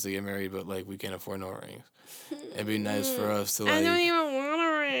nice for us to get married, but, like, we can't afford no rings. It'd be nice for us to, like... I don't even want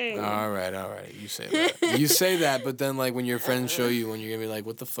a ring. All right. You say that. You say that, but then, like, when your friends show you one, you're gonna be like,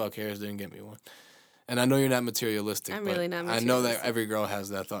 what the fuck, Harris didn't get me one. And I know you're not materialistic, I'm but really not I know that materialistic. every girl has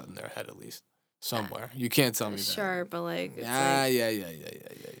that thought in their head, at least. Somewhere. You can't tell me that. Sure, but, like, it's Yeah.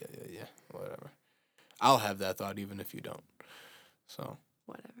 like... Whatever. I'll have that thought even if you don't. So.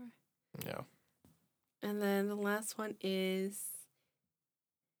 Whatever. Yeah. And then the last one is...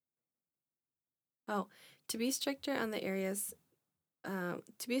 to be stricter on the areas...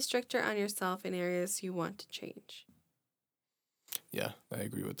 to be stricter on yourself in areas you want to change. Yeah, I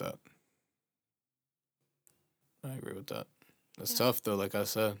agree with that. It's tough, though. Like I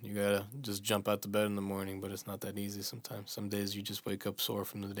said, you gotta just jump out the bed in the morning, but it's not that easy sometimes. Some days you just wake up sore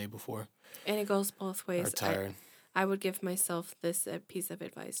from the day before. And it goes both ways. Or tired. I would give myself this piece of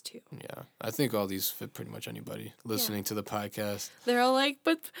advice, too. Yeah, I think all these fit pretty much anybody listening to the podcast. They're all like,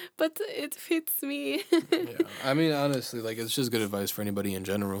 but it fits me. Yeah, I mean, honestly, like, it's just good advice for anybody in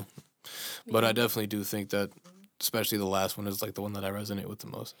general. But I definitely do think that, especially the last one is, like, the one that I resonate with the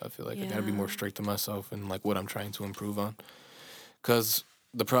most. I feel like I gotta be more strict to myself and, like, what I'm trying to improve on. Because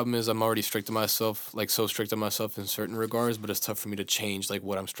the problem is I'm already strict to myself, like, so strict on myself in certain regards, but it's tough for me to change, like,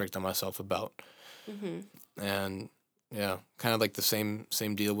 what I'm strict on myself about. Mm-hmm. And, yeah, kind of like the same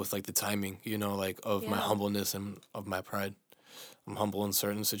deal with, like, the timing, you know, like, of my humbleness and of my pride. I'm humble in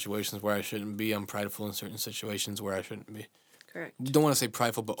certain situations where I shouldn't be. I'm prideful in certain situations where I shouldn't be. Correct. You don't want to say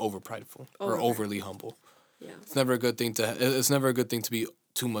prideful, but over prideful or overly humble. Yeah. It's never a good thing to be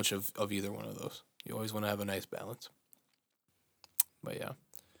too much of either one of those. You always want to have a nice balance. But yeah.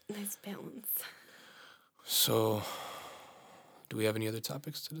 Nice balance. So, do we have any other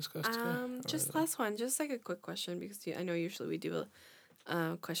topics to discuss today? Just last one, just like a quick question, because I know usually we do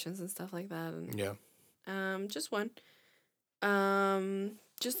questions and stuff like that. And, yeah. Just one.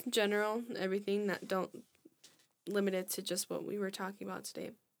 Just in general, everything that don't limit it to just what we were talking about today.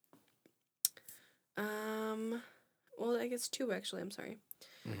 Well, I guess two actually. I'm sorry.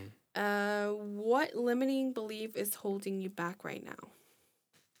 Mm-hmm. What limiting belief is holding you back right now?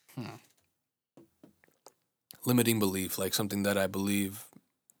 Limiting belief, like something that I believe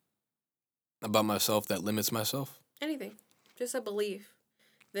about myself that limits myself? Anything. Just a belief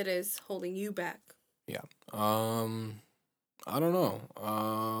that is holding you back. Yeah. I don't know.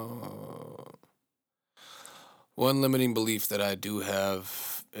 One limiting belief that I do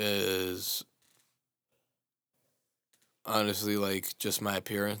have is honestly, like, just my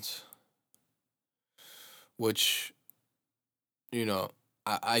appearance. Which, you know,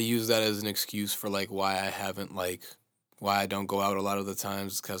 I use that as an excuse for, like, why I don't go out a lot of the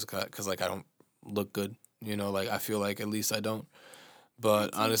times, because like, I don't look good. You know, like, I feel like at least I don't.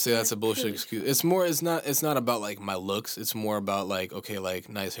 But honestly, that's a bullshit excuse. It's not about, like, my looks. It's more about, like, okay, like,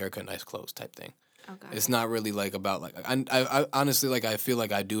 nice haircut, nice clothes type thing. Okay. It's not really, like, about, like, I honestly, like, I feel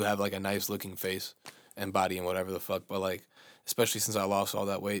like I do have, like, a nice looking face and body and whatever the fuck, but, like, especially since I lost all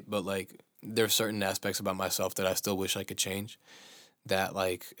that weight, but, like, there's certain aspects about myself that I still wish I could change that,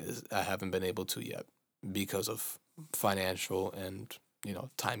 like, I haven't been able to yet because of financial and, you know,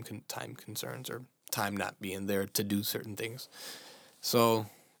 time concerns or time not being there to do certain things. So,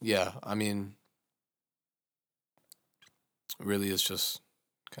 yeah, I mean, really it's just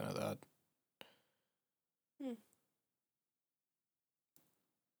kind of that.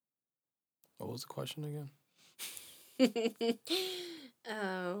 What was the question again?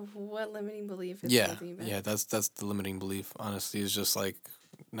 What limiting belief is holding you back? Yeah, that's the limiting belief. Honestly, is just like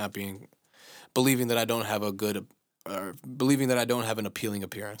believing that I don't have believing that I don't have an appealing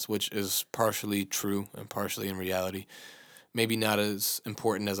appearance, which is partially true and partially in reality. Maybe not as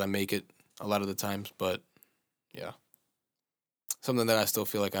important as I make it a lot of the times, but yeah, something that I still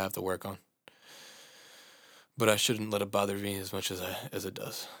feel like I have to work on. But I shouldn't let it bother me as much as it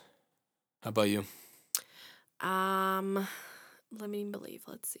does. How about you? Limiting belief.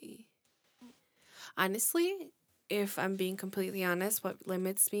 Let's see. Honestly, if I'm being completely honest, what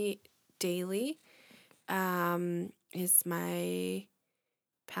limits me daily, is my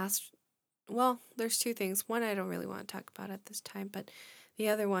past. Well, there's two things. One, I don't really want to talk about at this time, but the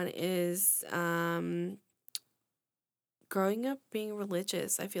other one is growing up being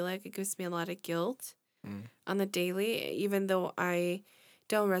religious. I feel like it gives me a lot of guilt on the daily, even though I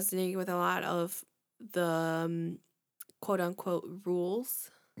don't resonate with a lot of the quote unquote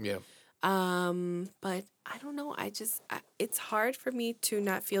rules. Yeah. But I don't know. It's hard for me to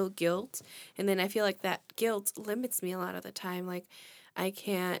not feel guilt. And then I feel like that guilt limits me a lot of the time. Like, I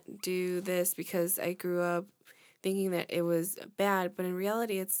can't do this because I grew up thinking that it was bad, but in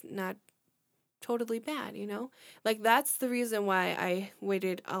reality, it's not totally bad, you know? Like, that's the reason why I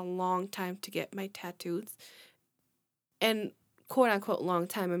waited a long time to get my tattoos. And quote unquote long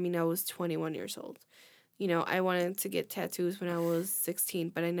time, I mean, I was 21 years old. You know, I wanted to get tattoos when I was 16,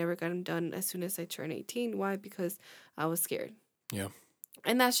 but I never got them done as soon as I turned 18. Why? Because I was scared. Yeah.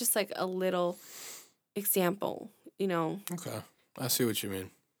 And that's just like a little example, you know. Okay. I see what you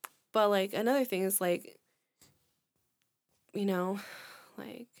mean. But like another thing is like, you know,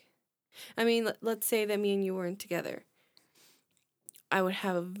 like, I mean, let's say that me and you weren't together. I would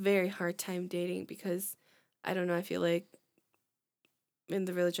have a very hard time dating because I don't know, I feel like in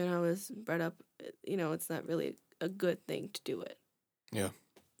the religion I was brought up, you know, it's not really a good thing to do it. Yeah.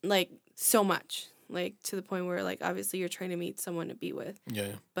 Like, so much. Like, to the point where, like, obviously you're trying to meet someone to be with.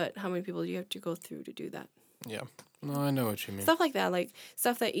 Yeah. But how many people do you have to go through to do that? Yeah. No, I know what you mean. Stuff like that. Like,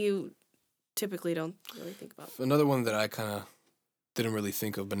 stuff that you typically don't really think about. Another one that I kind of didn't really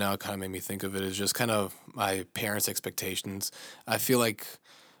think of, but now it kind of made me think of it, is just kind of my parents' expectations. I feel like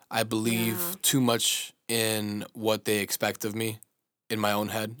I believe too much in what they expect of me in my own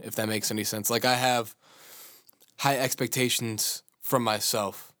head, if that makes any sense. Like, I have high expectations from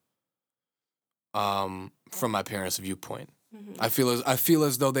myself, from my parents' viewpoint. I feel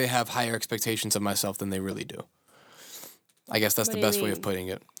as though they have higher expectations of myself than they really do. I guess that's the best way of putting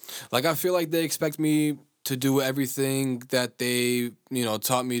it. Like, I feel like they expect me to do everything that they, you know,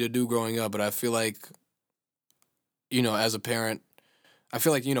 taught me to do growing up. But I feel like, you know, as a parent, I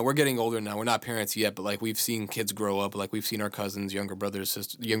feel like, you know, we're getting older now. We're not parents yet, but like we've seen kids grow up. Like we've seen our cousins, younger brothers,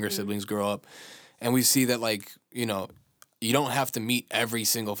 sisters, younger siblings grow up. And we see that, like, you know, you don't have to meet every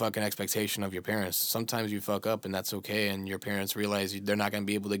single fucking expectation of your parents. Sometimes you fuck up and that's okay. And your parents realize they're not going to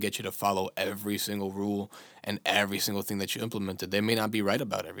be able to get you to follow every single rule and every single thing that you implemented. They may not be right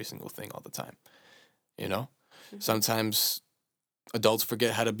about every single thing all the time. You know, sometimes adults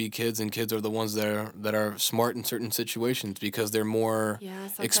forget how to be kids, and kids are the ones that are smart in certain situations because they're more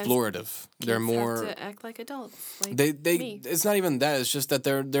explorative. They're more have to act like adults. Like they me. It's not even that. It's just that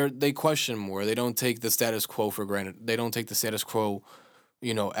they question more. They don't take the status quo for granted. They don't take the status quo,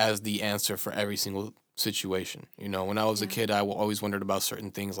 you know, as the answer for every single situation. You know, when I was a kid, I always wondered about certain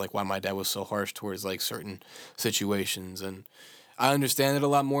things, like why my dad was so harsh towards like certain situations, and I understand it a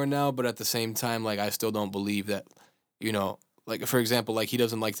lot more now, but at the same time, like, I still don't believe that, you know, like, for example, like, he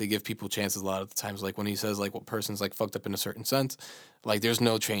doesn't like to give people chances a lot of the times. Like, when he says, like, what person's, like, fucked up in a certain sense, like, there's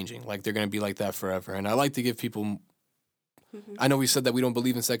no changing. Like, they're going to be like that forever. And I like to give people, I know we said that we don't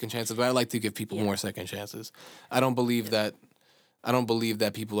believe in second chances, but I like to give people more second chances. I don't believe that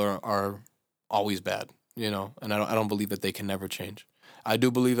people are always bad, you know, and I don't believe that they can never change. I do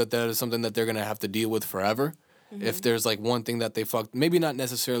believe that is something that they're going to have to deal with forever. If there's like one thing that they fucked, maybe not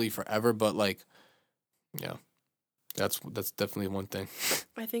necessarily forever, but like, yeah, that's definitely one thing.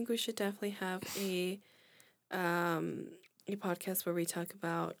 I think we should definitely have a podcast where we talk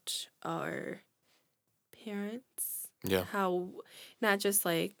about our parents. Yeah. How, not just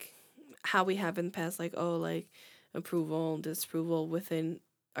like how we have in the past, like, oh, like approval, disapproval within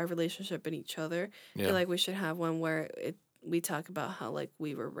our relationship and each other. I feel like we should have one where we talk about how like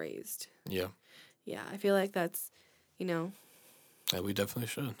we were raised. Yeah. Yeah, I feel like that's, you know. Yeah, we definitely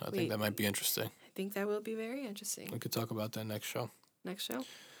should. I think that might be interesting. I think that will be very interesting. We could talk about that next show. Next show?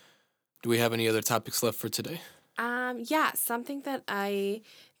 Do we have any other topics left for today? Yeah, something that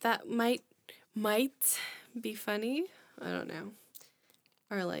might be funny. I don't know.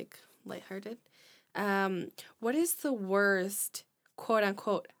 Or like lighthearted. What is the worst, quote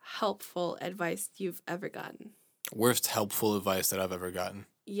unquote, helpful advice you've ever gotten? Worst helpful advice that I've ever gotten.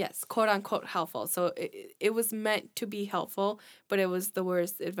 Yes, quote unquote helpful. So it was meant to be helpful, but it was the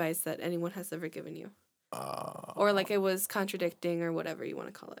worst advice that anyone has ever given you. Or like it was contradicting or whatever you want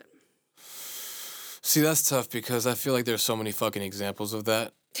to call it. See, that's tough because I feel like there's so many fucking examples of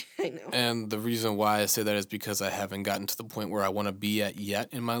that. I know. And the reason why I say that is because I haven't gotten to the point where I want to be at yet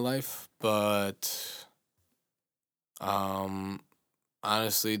in my life. But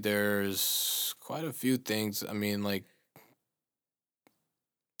honestly, there's quite a few things. I mean, like,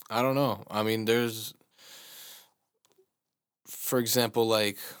 I don't know. I mean, there's, for example,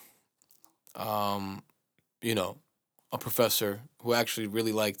 like, you know, a professor who actually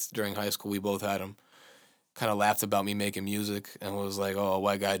really liked during high school, we both had him, kind of laughed about me making music and was like, oh, a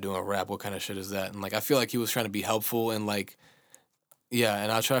white guy doing rap, what kind of shit is that? And like, I feel like he was trying to be helpful and like, yeah,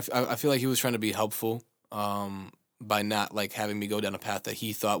 and I feel like he was trying to be helpful by not like having me go down a path that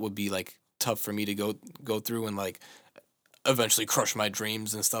he thought would be like tough for me to go through, and like eventually crush my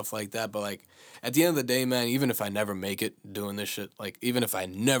dreams and stuff like that. But like at the end of the day, man, even if I never make it doing this shit, like even if I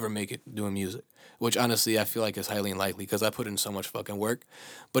never make it doing music, which honestly I feel like is highly unlikely because I put in so much fucking work.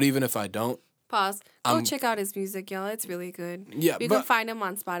 But even if I don't, Pause. Go I'm check out his music, y'all. It's really good. yeah. You can But find him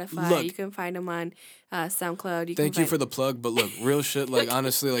on Spotify. look, You can find him on SoundCloud. You can thank you find. for the plug. But look, real shit. Like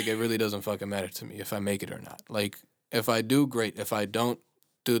honestly, like it really doesn't fucking matter to me if I make it or not. Like if I do, great. If I don't,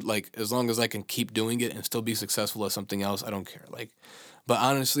 dude, like as long as I can keep doing it and still be successful at something else, I don't care. Like, but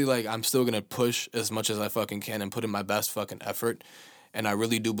honestly, like I'm still gonna push as much as I fucking can and put in my best fucking effort. And I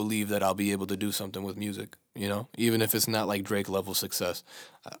really do believe that I'll be able to do something with music. You know, even if it's not like Drake level success,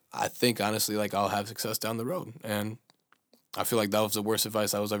 I think honestly, like I'll have success down the road. And I feel like that was the worst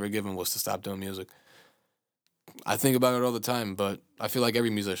advice I was ever given was to stop doing music. I think about it all the time, but I feel like every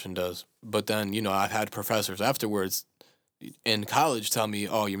musician does. But then, you know, I've had professors afterwards in college tell me,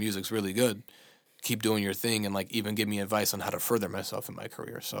 "Oh, your music's really good. Keep doing your thing," and like even give me advice on how to further myself in my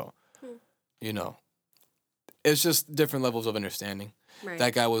career. So, Hmm. you know, it's just different levels of understanding. Right.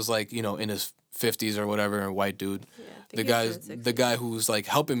 That guy was like, you know, in his 50s or whatever, a white dude. Yeah. I The think guy's he's in the guy who's like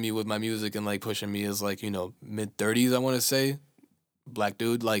helping me with my music and like pushing me is like, you know, mid 30s, I want to say. Black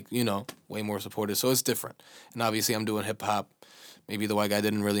dude, like, you know, way more supportive. So it's different. And obviously I'm doing hip hop. Maybe the white guy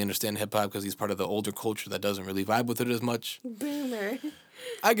didn't really understand hip hop because he's part of the older culture that doesn't really vibe with it as much. Boomer.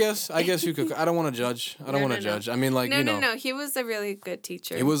 I guess you could. I don't want to judge. I don't No, want no, to no. judge. I mean, like, No, you no, know, no. He was a really good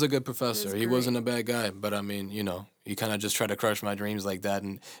teacher. he was a good professor. was He great. wasn't a bad guy, but I mean, you know, he kind of just tried to crush my dreams like that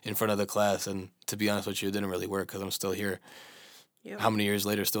in front of the class. And to be honest with you, it didn't really work because I'm still here. Yep. How many years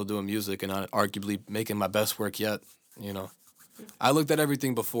later, still doing music and arguably making my best work yet? You know, I looked at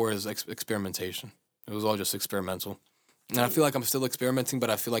everything before as experimentation. It was all just experimental, and I feel like I'm still experimenting,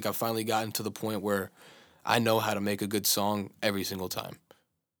 but I feel like I've finally gotten to the point where I know how to make a good song every single time.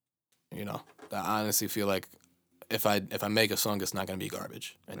 You know, I honestly feel like if I make a song, it's not gonna be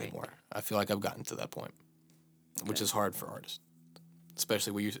garbage anymore. I feel like I've gotten to that point, which Good. is hard for artists,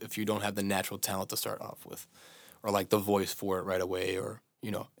 especially if you don't have the natural talent to start off with, or like the voice for it right away, or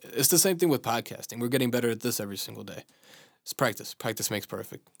you know, it's the same thing with podcasting. We're getting better at this every single day. It's practice. Practice makes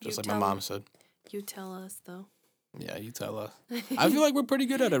perfect, just like my mom said. You tell us though. Yeah, you tell us. I feel like we're pretty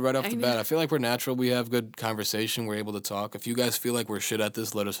good at it right off I the know. bat. I feel like we're natural. We have good conversation. We're able to talk. If you guys feel like we're shit at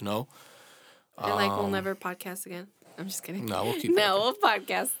this, let us know. And like we'll never podcast again. I'm just kidding. No, we'll keep No, we'll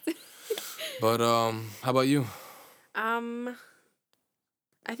podcast. But how about you?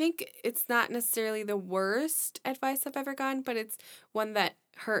 I think it's not necessarily the worst advice I've ever gotten, but it's one that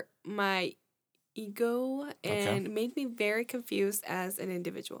hurt my ego and made me very confused as an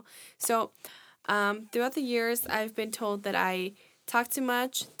individual. So, throughout the years, I've been told that I talk too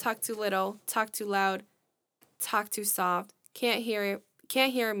much, talk too little, talk too loud, talk too soft, can't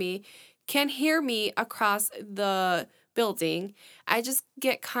hear me across the building. I just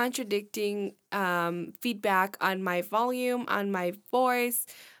get contradicting feedback on my volume, on my voice,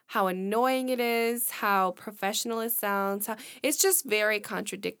 how annoying it is, how professional it sounds. It's just very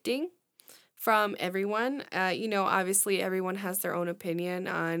contradicting from everyone. You know, obviously everyone has their own opinion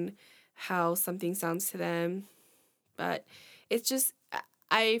on how something sounds to them, but it's just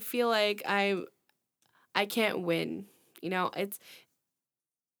I feel like I can't win. You know, it's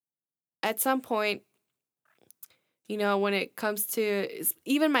at some point, you know, when it comes to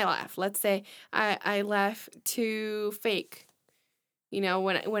even my laugh, let's say I laugh too fake, you know,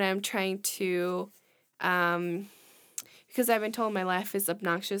 when I'm trying to, because I've been told my laugh is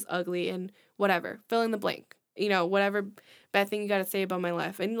obnoxious, ugly, and whatever, fill in the blank, you know, whatever bad thing you got to say about my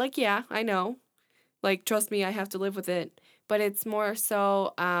laugh. And like, yeah, I know, like, trust me, I have to live with it, but it's more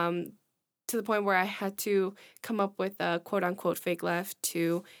so, to the point where I had to come up with a quote unquote fake laugh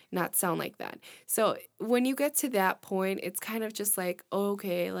to not sound like that. So when you get to that point, it's kind of just like,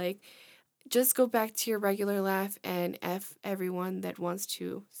 okay, like just go back to your regular laugh and F everyone that wants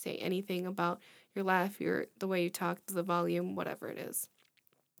to say anything about your laugh, the way you talk, the volume, whatever it is.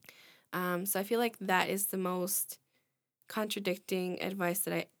 So I feel like that is the most contradicting advice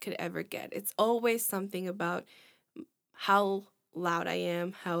that I could ever get. It's always something about how loud I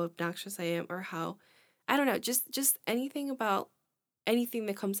am, how obnoxious I am, or how I don't know, just anything about anything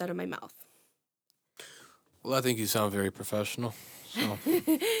that comes out of my mouth. Well, I think you sound very professional. So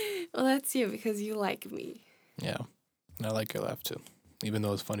Well, that's you because you like me. yeah, and I like your laugh too, even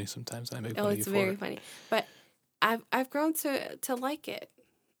though it's funny sometimes. I make fun Oh, of you it's for very it. funny. But I've grown to like it.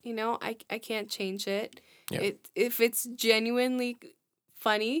 You know, I can't change it. Yeah. If it's genuinely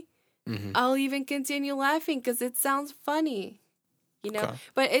funny, Mm-hmm. I'll even continue laughing because it sounds funny. You know, Okay.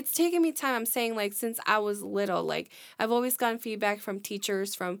 but it's taken me time. I'm saying, like, since I was little, like, I've always gotten feedback from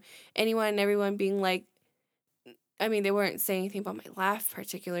teachers, from anyone and everyone being like, I mean, they weren't saying anything about my laugh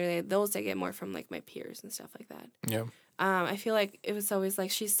particularly. Those I get more from like my peers and stuff like that. Yeah. I feel like it was always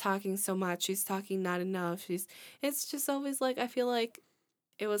like she's talking so much, she's talking not enough. It's just always like I feel like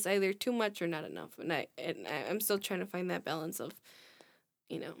it was either too much or not enough, and I'm still trying to find that balance of,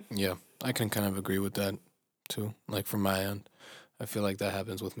 you know. Yeah, I can kind of agree with that too. Like from my end, I feel like that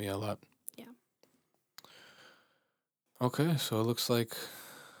happens with me a lot. Yeah. Okay, so it looks like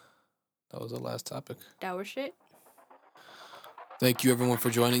that was the last topic. Dour shit. Thank you everyone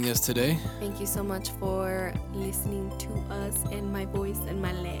for joining us today. Thank you so much for listening to us and my voice and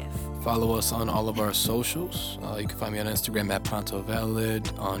my laugh. Follow us on all of our socials. You can find me on Instagram at Pronto Valid,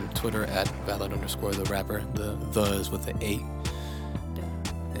 on Twitter at Valid_the rapper. The is with the 8. Duh.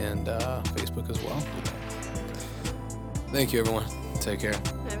 And Facebook as well. Thank you everyone. Take care.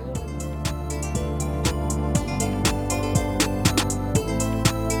 Have a good one.